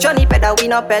my dog Johnny. Better we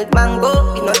no pelt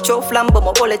mango. We no chow flambo,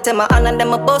 my bullet in my hand and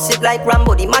them a bust it like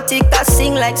Rambo. The matic that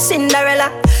sing like Cinderella.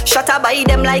 Shut up by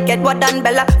them like Edward and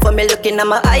Bella. For me looking at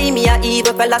my eye, me a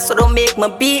evil fella. So don't make me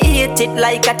beat it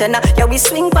like a tenor. Yeah, we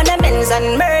swing for them ends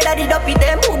and murder the dopey.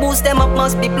 Them who boost them up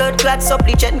must be blood clot. So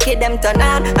bleach and kid them turn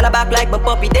on. And I back like my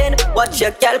puppy then. Watch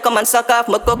your girl come and suck off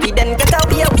my copy. Then get out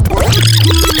here.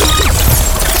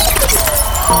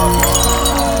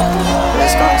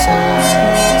 Let's go, some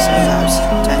hours,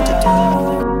 22.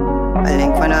 I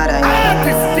link for another.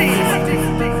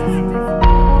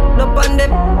 Pull up on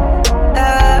them,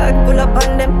 pull up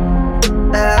on them,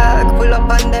 pull up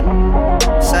on them.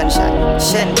 Sunshine,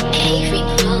 shen.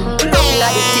 Pull up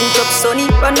like the tint up sunny.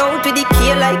 Run out with the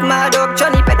key like my dog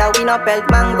Johnny. Better we no belt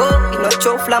mango. We no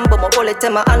chow flambo, my bullet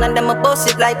in my hand and them a bust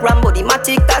it like Rambo. The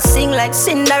matic a sing like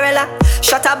Cinderella.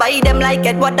 Shut up by them like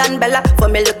Edward and Bella. For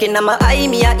me looking at my eye,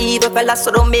 me a evil fella.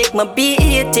 So don't make me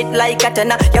beat it like a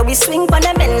tenor. Yeah, we swing for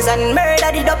them ends and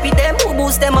murder the dopey them. Who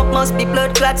boost them up must be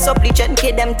blood clad. So bleach and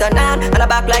kid them turn on. And I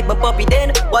back like my puppy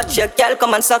then. Watch your girl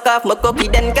come and suck off my cookie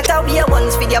then. Get away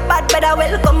once with your bad better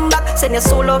welcome back. Send your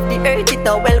soul off the earth, it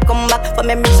a welcome back. For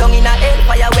me song in a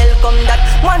hellfire, welcome that.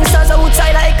 Monsters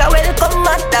outside like a welcome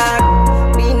attack.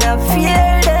 We no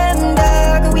fear them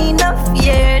dog. We no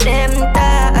fear them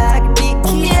dog. We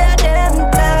care them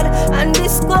dog. And the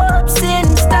scopes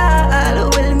install.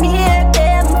 We'll make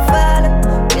them fall.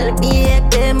 We'll make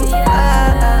them fall.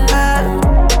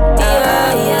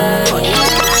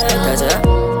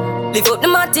 Lift up the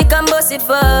matic and bust it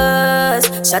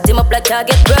first. Shut him up like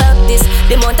target practice.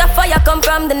 The amount of fire come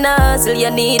from the nozzle.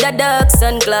 You need a dark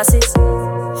sunglasses.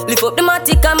 Lift up the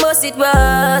matic and bust it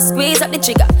first. Squeeze up the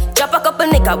trigger. Chop a couple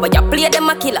nigga when you play them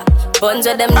a killer. Buns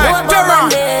with them know about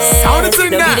this. Don't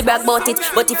really brag about it.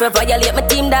 But if you violate my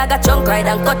team, dog, I chunk ride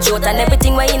and cut short. And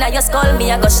everything when in your skull,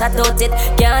 me I go shut out it.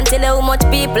 Can't tell you how much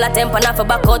people attempt on off a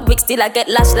back out quick. Still I get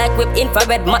lashed like whip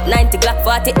infrared. Mat 90 Glock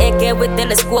 40 AK with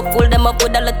telescope. Full them up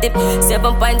with a lot tip.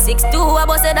 7.62 I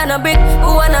bust it on a brick.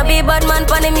 Who wanna be bad man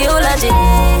for the eulogy?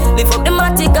 Lift up the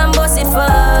matic and bust it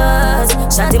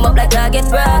first. Shut him up like target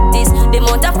practice. The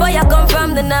amount of fire come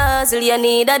from the nozzle. You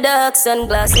need a dark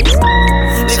sunglasses. Lift up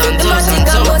the matic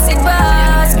and bust it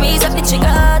first. Squeeze up the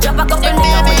trigger. Drop a couple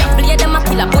nigga when you play them a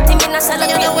killer. Put him in a salad.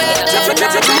 When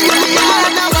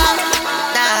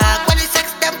the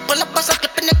sex them pull up, bust a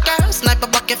clip in the car. Sniper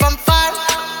bucket from far.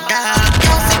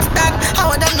 Yo, 6 done,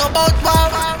 how I don't know about war.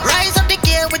 Rise up the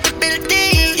gear with the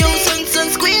building. Yo, son,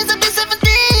 squeeze up the 17.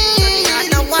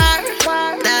 Not a war.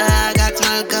 Got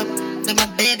Malcolm, they're my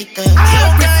baby thug.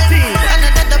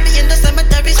 Another dubby in the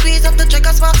cemetery. Squeeze up the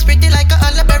trigger, sparks pretty like a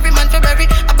Halle Berry. Man for berry,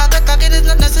 a bag of talking is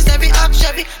not necessary. Up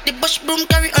Chevy, the bush broom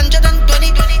carry 120.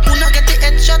 Who not get the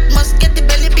headshot, must get the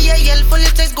belly. Be a yell full,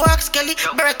 it says go ask Kelly.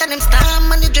 Beretta them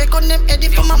stam and the Drake on them Eddie.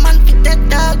 For my man fit that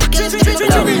dog.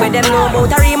 Where them know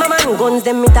about a rima man. Guns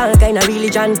them it all kind of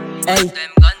religion. Hey,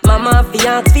 mama fi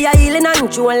ask fi a healing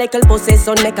and chew a little possess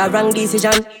on make a wrong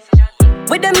decision.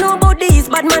 Where them know about these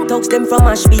bad man talks them from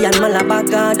Ashby and Malabar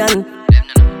Garden.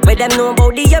 Where them know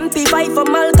about the MP5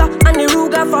 from Malta and the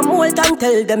Ruger from Walton.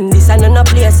 Tell them this and no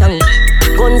play a song.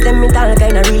 Guns them it all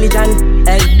kind of religion.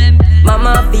 Hey,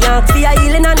 mama fi ask fi a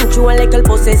healing and chew a little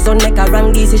possess on make a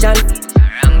wrong decision.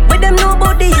 Where them know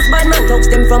about these bad man talks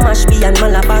them from Ashby and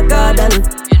Malabar Garden.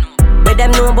 Where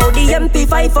them know about the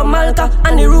MP5 from Malta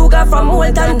and the Ruger from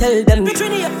Walton. Tell them me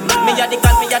a the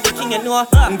god, me a the king, you know.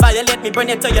 Violate me, bring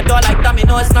it to your door like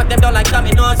dominoes. Knock them down like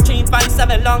dominoes. 3, 5,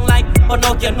 7 long like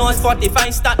Pinocchio nose.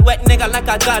 45 start wet nigga like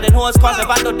a garden hose. Call me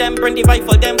vandal them, bring the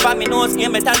rifle them for me nose. Hear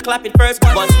me and clap it first,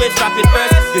 but switch strap it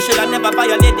first. You should have never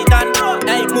violated that.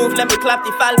 Hey, move, let me clap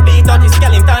the fall beat or the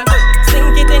skeleton.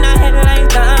 Sink it in a head like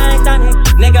Titanic.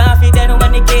 Nigga off it dead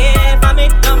when they came from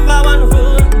it. Number 1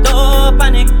 rule, don't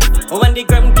panic. When the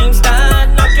grim team start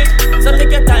knock it. So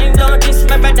take your time, don't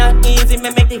disremember that easy.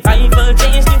 Me make the rifle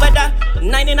change the weather.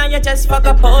 99 you just fuck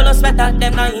a polo sweater.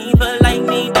 Them not evil like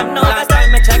me, them no. Last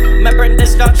time me check, me bring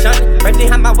destruction. Bring the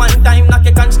hammer 1 time, knock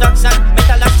your construction.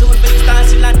 Metal a soon for the stars,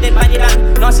 she landed by the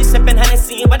land. Now she sipping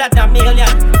Hennessy with a damn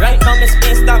million. Right now me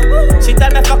spaced out. She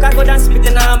tell me fuck I go and spit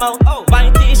in her mouth.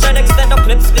 White t-shirt extend up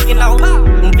clip sticking out.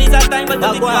 Visa time but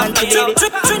do the off my baby.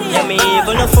 Yeah, me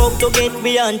even no folk to get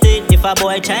beyond it. If a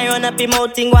boy try run up him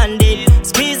out in one day,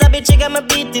 squeeze a bitch, I me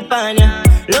beat it pan ya.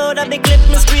 Load up the clip,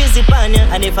 me squeeze it pan ya.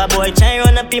 And if a boy try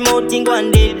run up him out in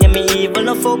one day, yeah, me even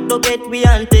no folk to get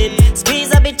beyond it.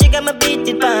 Squeeze a bitch, I me beat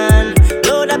it pan.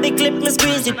 Load up the clip, me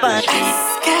squeeze it pan.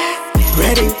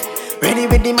 Ready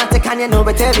with the matic and you know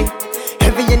it heavy.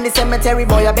 Heavy in the cemetery,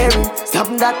 boy, I bury. Stop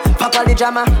that, fuck all the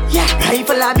drama. Yeah,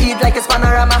 rifle a beat like a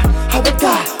panorama. How it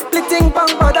go? Splitting pong,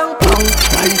 podong, pong.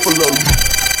 Rifle on.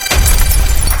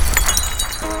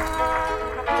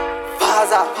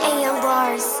 Faza. Hey, young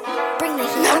bars, bring the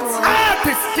heat.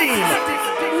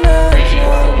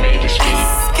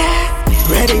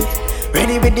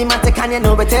 Ready with the matic and you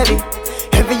know it heavy.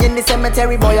 Heavy in the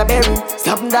cemetery, boy, I bury.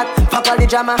 Stop that, fuck all the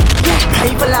drama. Yeah,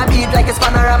 rifle a beat like a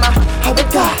panorama. How it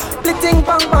go? Splitting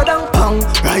pong, podong, pong.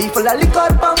 Rifle a lick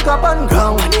out, punk up on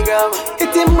ground.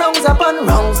 Hit him rounds upon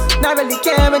rounds. Not really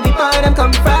care where the part them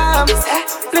come from.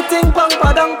 Splitting pong,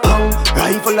 podong, pong.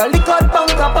 Rifle a lick out,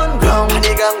 punk up on ground.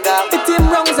 Hit him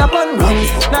rounds upon rounds.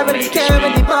 Not really care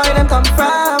where the part them come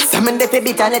from. Summon they fi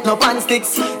beat and let no pan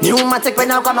sticks. Pneumatic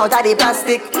when I come out of the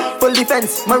plastic. Full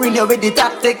defense, Mourinho with the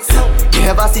tactics. You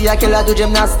ever see a killer do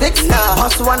gymnastics?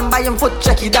 Boss one by him foot,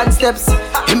 check he dance steps.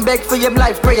 Him beg for him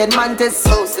life, praying mantis.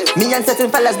 Me and certain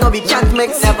fellas know we can't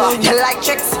mix. You like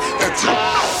chicks?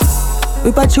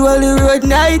 We patrol the road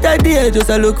night and day, just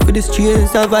a look for the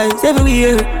streets of vibes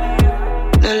everywhere.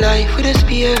 No life with a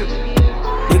spear.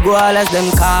 We go all as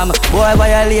them calm. Boy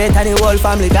violate and the whole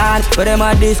family gone. But them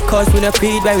a discuss with a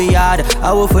feed very hard.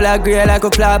 I will full of grey like a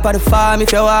plant on the farm.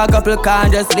 If you walk couple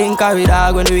can just link her with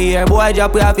dog. When we hear boy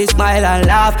drop we have to smile and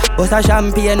laugh. Bust a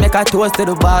champagne, make a toast to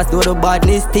the boss. Do the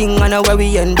badness thing and know where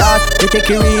we endorse. We take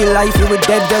it real life, you will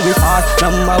dead very fast.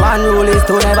 Number one rule is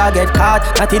to never get caught.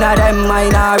 Not in a them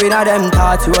mind or in a them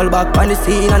thoughts. Roll back on the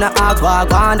scene and a act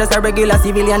walk on. Just a regular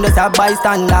civilian, just a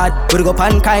bystander. We go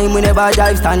pan crime, we never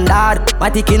drive standard.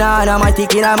 Matic in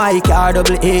a my car.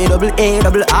 Double A,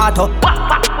 auto.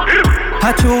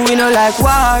 A true we no like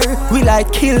war, we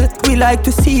like kill. We like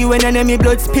to see when enemy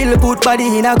blood spill. Put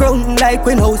body in a ground like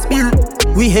when house spill.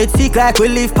 We hate sick like we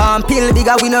live palm pill.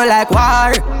 Bigger we no like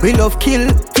war, we love kill.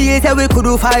 Theater we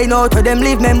could find out where them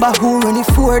live. Member who run it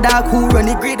for dark, who run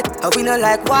it grid. We no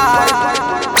like war.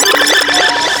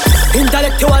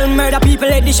 Intellectual murder people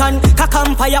edition. Cock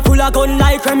and fire full of gun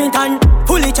like Remington.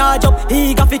 Fully charge up,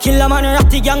 he got fi kill a man.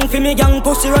 Ratty gang fi me gang,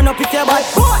 pussy run up if you bad.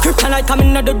 Kryptonite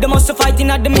coming out, the most fighting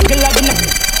at the middle of the night.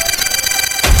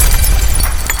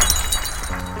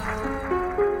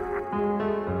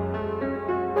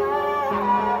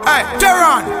 Hey,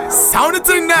 Teron, sound the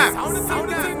thing now.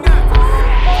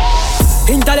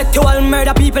 Intellectual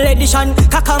murder people edition.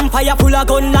 Cock and fire full of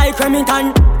gun like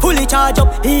Remington. Fully charge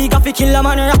up, he got fi kill a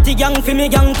man. Ratty gang fi me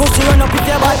gang, pussy run up if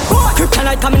you bad.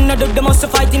 Kryptonite coming out, the most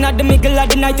fighting at the middle of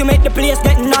the night to make the place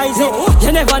get noisy.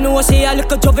 You never know, say a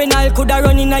little juvenile coulda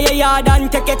run in your yard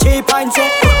and take a cheap and say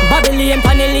Babylon,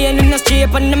 Panellian in the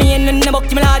street and the main and the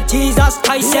buck, my Lord Jesus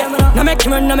Christ. No make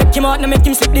him run, no make him out, no make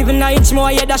him slip, living an inch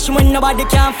more. Yeah, dash when nobody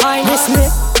can find this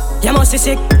me. You must be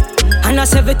sick. And a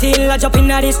 17, I jump in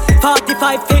at this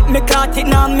 45 feet, me caught it,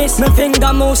 now miss. Me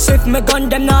finger move swift, me gun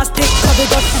them now stick. Cover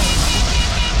it up.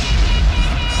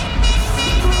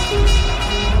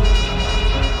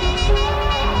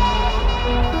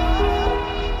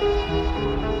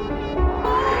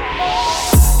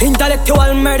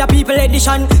 Intellectual murder people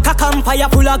edition. Cock and fire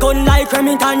full of gun like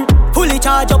Remington. Fully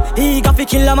charge up, he got fi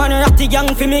kill a man. Ratty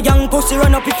gang fi me gang, pussy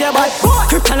run up if you bad.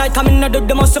 Kryptonite coming out,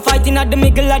 the most fighting at the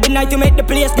middle of the night to make the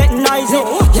place get noisy.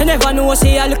 You never know,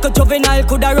 say a little juvenile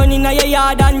coulda run in your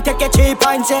yard and take a cheap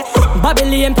and say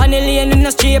Babylon, Panellian in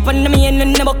the street and the main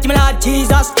and the buck, my Lord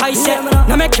Jesus Christ.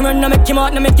 No make him run, no make him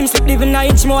out, no make him slip, living an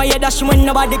inch more. Yeah, dash when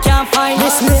nobody can find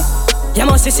this me. You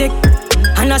must be sick.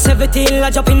 And a 17, I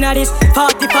jump in at this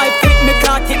 45 feet, me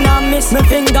caught it, now miss. Me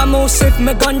finger move swift,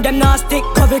 me gun them now stick.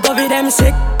 Covey them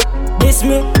sick, this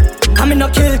me. I me no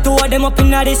kill two of them up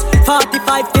in at this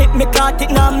 45 feet, me caught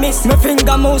it, now miss. Me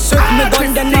finger move swift, me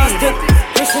gun them now stick.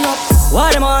 Listen up,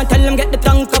 what them on, tell them get the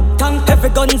tank up. Every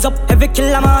gun's up, every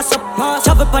killer mass up.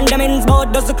 Shove up on them ends,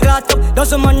 bout does the clot up.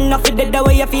 Does a man not fit dead the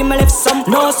way you feel my left some.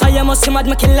 No, so you must see mad,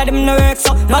 my killer them no works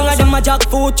up. Bang of them a jack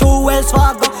food, 2 Wells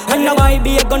Fargo. And now I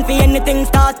be a gun for anything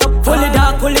start up. Fully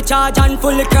dark, fully charge and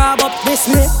fully crab up. This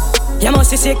me, you must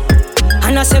be sick.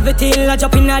 And a 17, I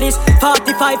jump in at this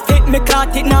 45 feet, me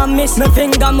caught it, now miss. Me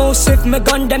finger move swift, me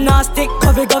gun them now stick.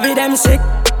 Covey them sick,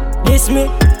 this me.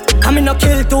 I me no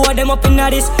kill two of them up in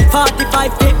this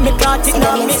 45 feet, me caught it,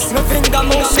 now miss. Me finger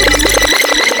move swift.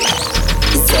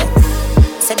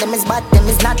 Say them is bad, them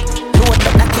is not. Load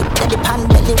up the clip, let the pan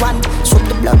belly one. Shoot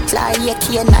the blood fly,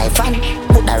 AK knife and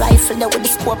put the rifle there with the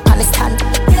scope on the stand.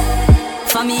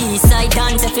 For me, side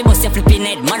dance, if you bust your flipping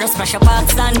head, Maros pressure park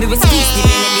stand. We will squeeze the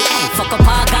vanilla, hey, fuck up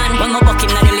our gun. When my buck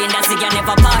him na the lane, that's the guy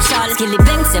never partial. Skilly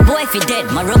bang, say boy if he dead,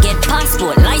 Maro get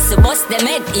passport. Lice bust them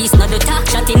head, east not the talk.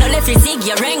 Shot in no left, zig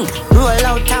your ring. Roll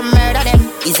out and murder them,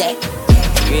 is it?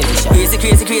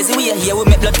 Crazy way. Here we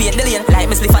make blood paint the lane. Like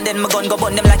me spliff and then my gun go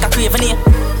burn them like a craven here.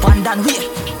 One down way,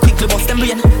 quickly bust them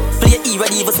brain. Play E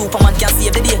ready, even Superman can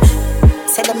save the day.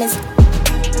 Say them is.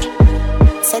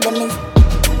 Say them is.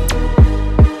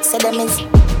 Say them is.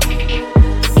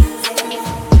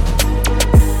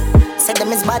 Say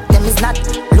them is bad, them is not.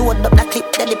 Load up the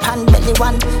clip, let the pan belly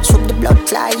one. Shoot the blood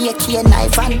fly, AK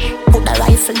knife and put the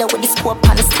rifle there with the scope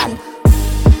on the stand.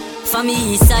 For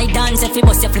me, side dance, if you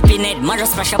bust your flipping head,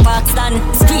 Maros pressure park stand.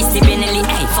 Squeeze the vanilla,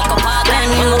 hey, fuck up our gun.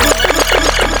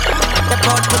 The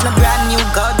port with a brand new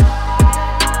gun.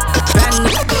 Brand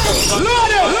new.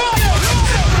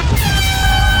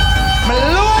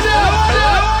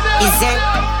 Is it?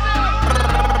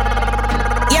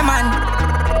 Yeah, man.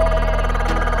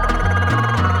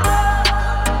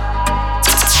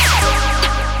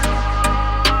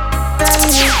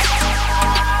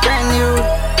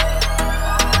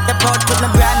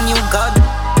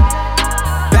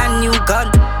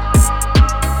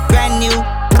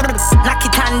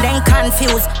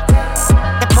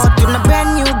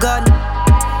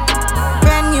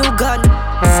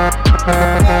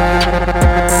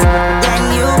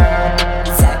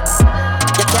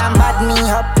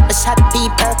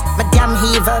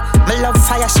 river. Me love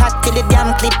fire shot till the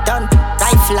damn clip done.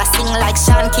 Rifle a sing like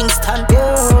Sean Kingston.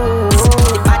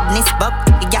 The badness buck,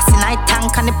 the gas in I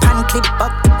tank and the pan clip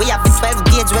buck. We have a 12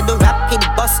 gauge with the rapid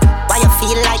bus. Why you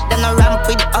feel like them a ramp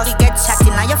with us? We get shot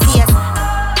in your face.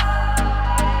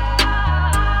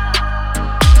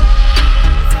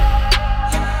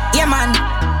 Yeah man,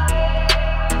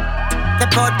 the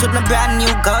port with my brand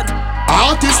new gun.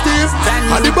 Artist Steve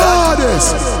and the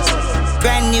baddest.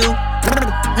 Brand new,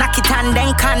 knock it and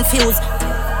then confuse.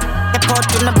 The port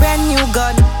with my brand new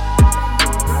gun.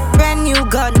 Brand new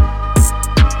gun.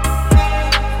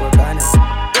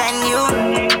 Brand new.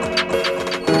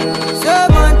 So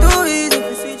man too easy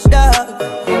to switch dog.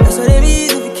 That's what they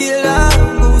easy to kill dog.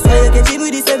 Who's why you get hit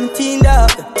with the 17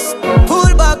 dog.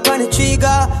 Pull back on the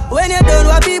trigger. When you done,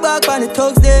 what be back on the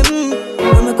thugs them.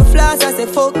 When make a flash, I say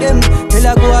fuck them. Till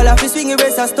I go all off the swing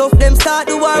erase and stuff them. Start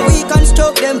the war, we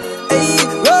construct them. Hey,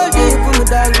 roll deep, put my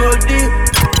dog, roll deep.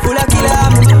 Full of killer,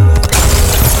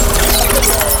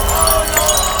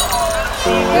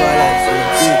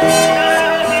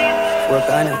 work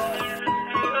on it.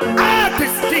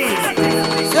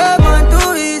 So man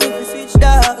too easy to switch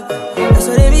dog. That's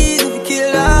what they easy to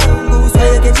kill dog. Who's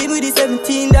why you get hit with the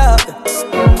 17 dog.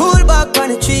 Pull back on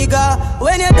the trigger.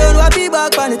 When you done, what be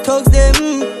back on the thugs them.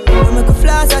 When make a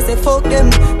flash, I say fuck them.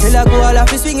 Till I go all off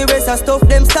the swing erase and stuff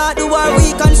them. Start the war,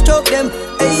 we construct them.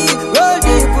 Hey, roll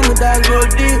deep, put my dog, roll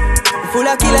deep. Full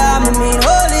of killer, I mean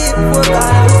holy. Work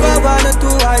on it, 12 on a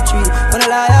 2 or 3. When I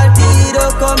loyalty,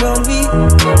 don't come round me.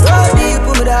 Roll deep,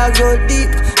 put my dog, roll deep.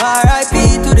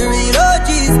 R.I.P. to the real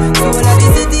OGs. So when I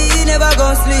visit the never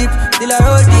gon' sleep. Till I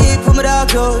roll deep, put my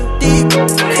dog, roll deep.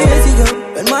 Crazy girl.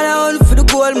 When man I hunt for the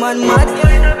gold, man mad.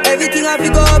 Everything I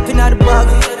pick up in the bag.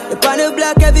 The panel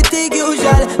black, everything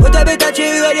usual. But I better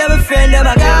chill with you, my friend, them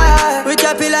a guy. With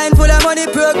a line full of money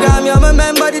program. You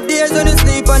remember the days when you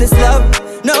sleep on the slab.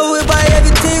 Now we buy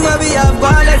everything where we have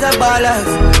ballers and ballers.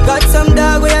 Got some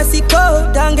dog where I see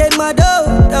cold and get my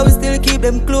dough. I will still keep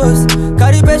them close.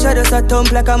 Cause the pressure just a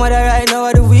thump like a mother right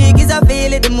now. The week is I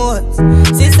feel it the most.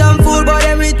 See some fool but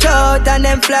them reach out and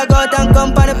them flag out and come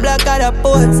on the block of the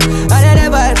ports. And I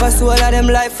never help a soul of them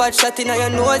life fat shot in your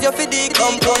nose. You feel the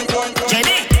come.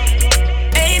 Jenny,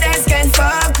 haters can't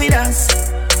fuck with us.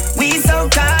 We so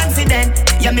confident.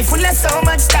 Yeah, me full of so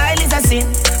much style is a sin.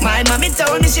 My mommy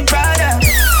told me she proud of.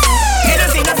 Middle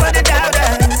finger for the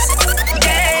doubters.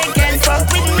 They can't fuck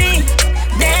with me.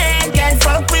 They can't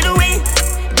fuck with we.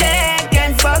 They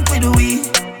can't fuck with we.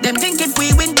 Them think if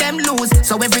we win, them lose.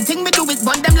 So everything we do is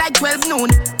burn them like 12 noon.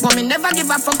 But me never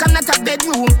give a fuck, I'm not a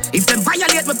bedroom. If them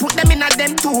violate, we put them in a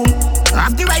them tomb.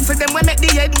 Have the rifle, them we make the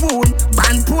head wound.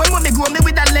 Band poem when me grow me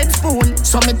with a lead spoon.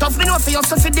 So me tough, me know for you,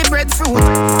 so for the breadfruit.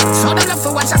 So them love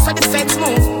to watch us for the feds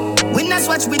move. Winners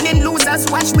watch winning, losers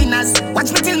watch winners.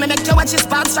 Watch me till me make you watch his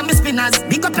sparks from the spinners.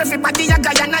 Big up everybody, a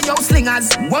guy and a yo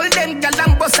slingers. Both them gal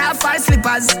and bust off our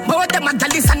slippers. Both them a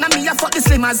galis and a me a fuck the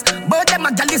slimmers. Both them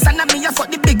a galis and a me a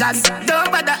fuck the biggers. Don't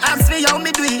bother ask me how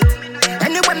me do it.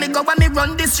 Anywhere me go, when me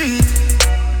run the street.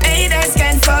 Haters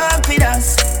can't fuck with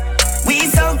us.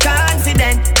 We so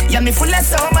confident. Yeah, me full of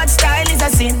so much style is a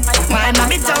sin. My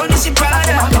mommy told me she proud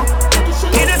of.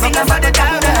 Middle finger for the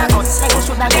doubters.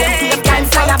 They can't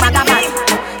fuck with me.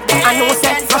 I know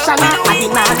say Russia now. I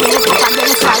did not get it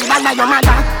against rival like your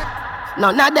mother.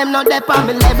 None of them not there on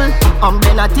me level.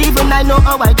 Not even I know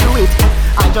how I do it.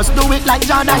 I just do it like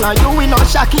Jordan or you, we know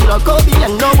Shaquille or Kobe,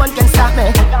 and no one can stop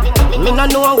me. Me no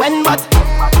know when, but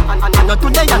I know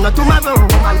today, I know tomorrow.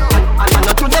 I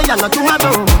know today, I know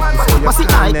tomorrow. What's it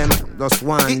like? Just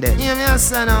one them. Hear me a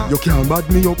say now. You can't bad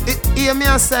me up. Hear me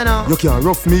a say now. You can't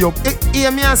rough me up.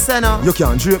 Hear me a say now. You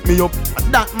can't drape me up.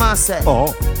 That man say.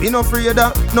 Oh. We no afraid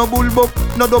of no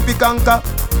bullbuck, no dopey canker.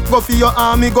 Go for your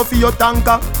army, go for your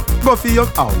tanker. Go for your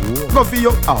go for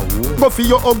your go for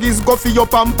your huggies, go for your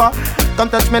pamper. Come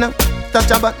touch me now,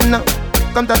 touch a button now.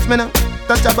 Come touch me now,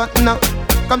 touch a button now.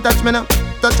 Come touch me now,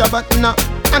 touch a button now.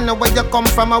 I know where you come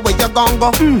from or where you gon'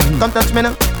 go. Come touch me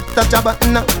now, touch a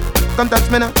button now. Come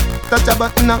touch me now, touch a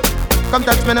button now. Come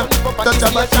touch me now, touch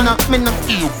a button now. Me now.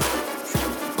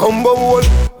 Come bowl,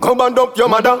 come and dump your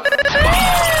mother.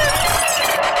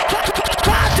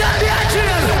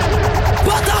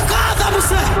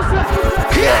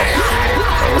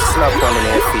 Slap on in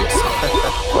your face.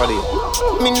 Body.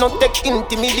 Me no take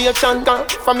intimidation.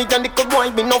 For me and the good boy,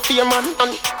 me no fear man.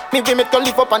 And me we make you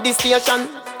live up on this station.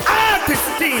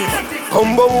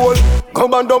 Come bowl,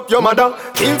 come and dump your mother.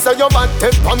 Inside your bad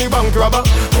take for me bank robber.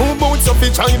 Who boots up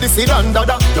each eye this and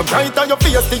dada. You bright on your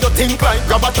face till you think like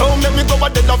grabber. Don't make me go a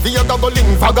dead of Vega go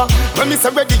link fagger. When me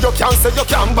say ready you can't say you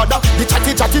can't bother. The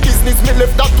chatty business me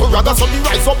left that to rather. So me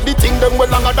rise up the thing them well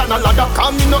longer than a ladder.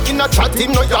 Come me no in a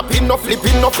chatting, no yapping, no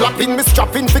flipping, no flapping. Me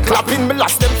strapping, fi clapping, me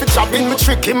last them fi chopping. Me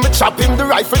tricking, me chopping. The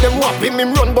rifle them whopping,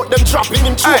 him run but them dropping.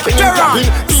 Him choking, him dropping.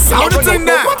 People run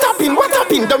out, what happened, what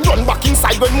happened? Them run back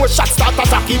inside when more shots start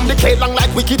attacking. They K long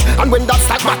like wicked, and when that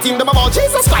start batting, them about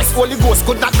Jesus Christ, Holy Ghost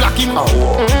could not block him.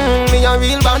 Me a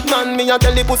real bad man, me a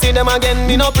tell the pussy them again,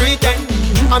 me no pretend.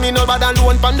 I me no bad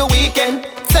alone pon the weekend.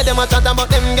 Say them a chat about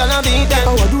them gonna beat them.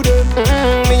 How I do them?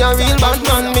 Me a real bad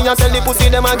man, me a tell the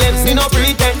pussy them again, me no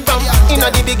pretend. From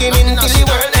inna the beginning till the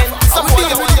world end. Some boy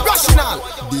you rational.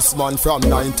 This man from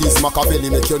 90s Machiavelli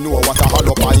make you know what a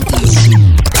hollow pint is.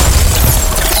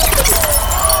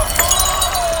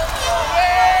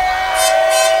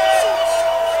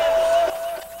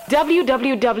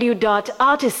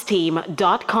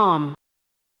 www.artistteam.com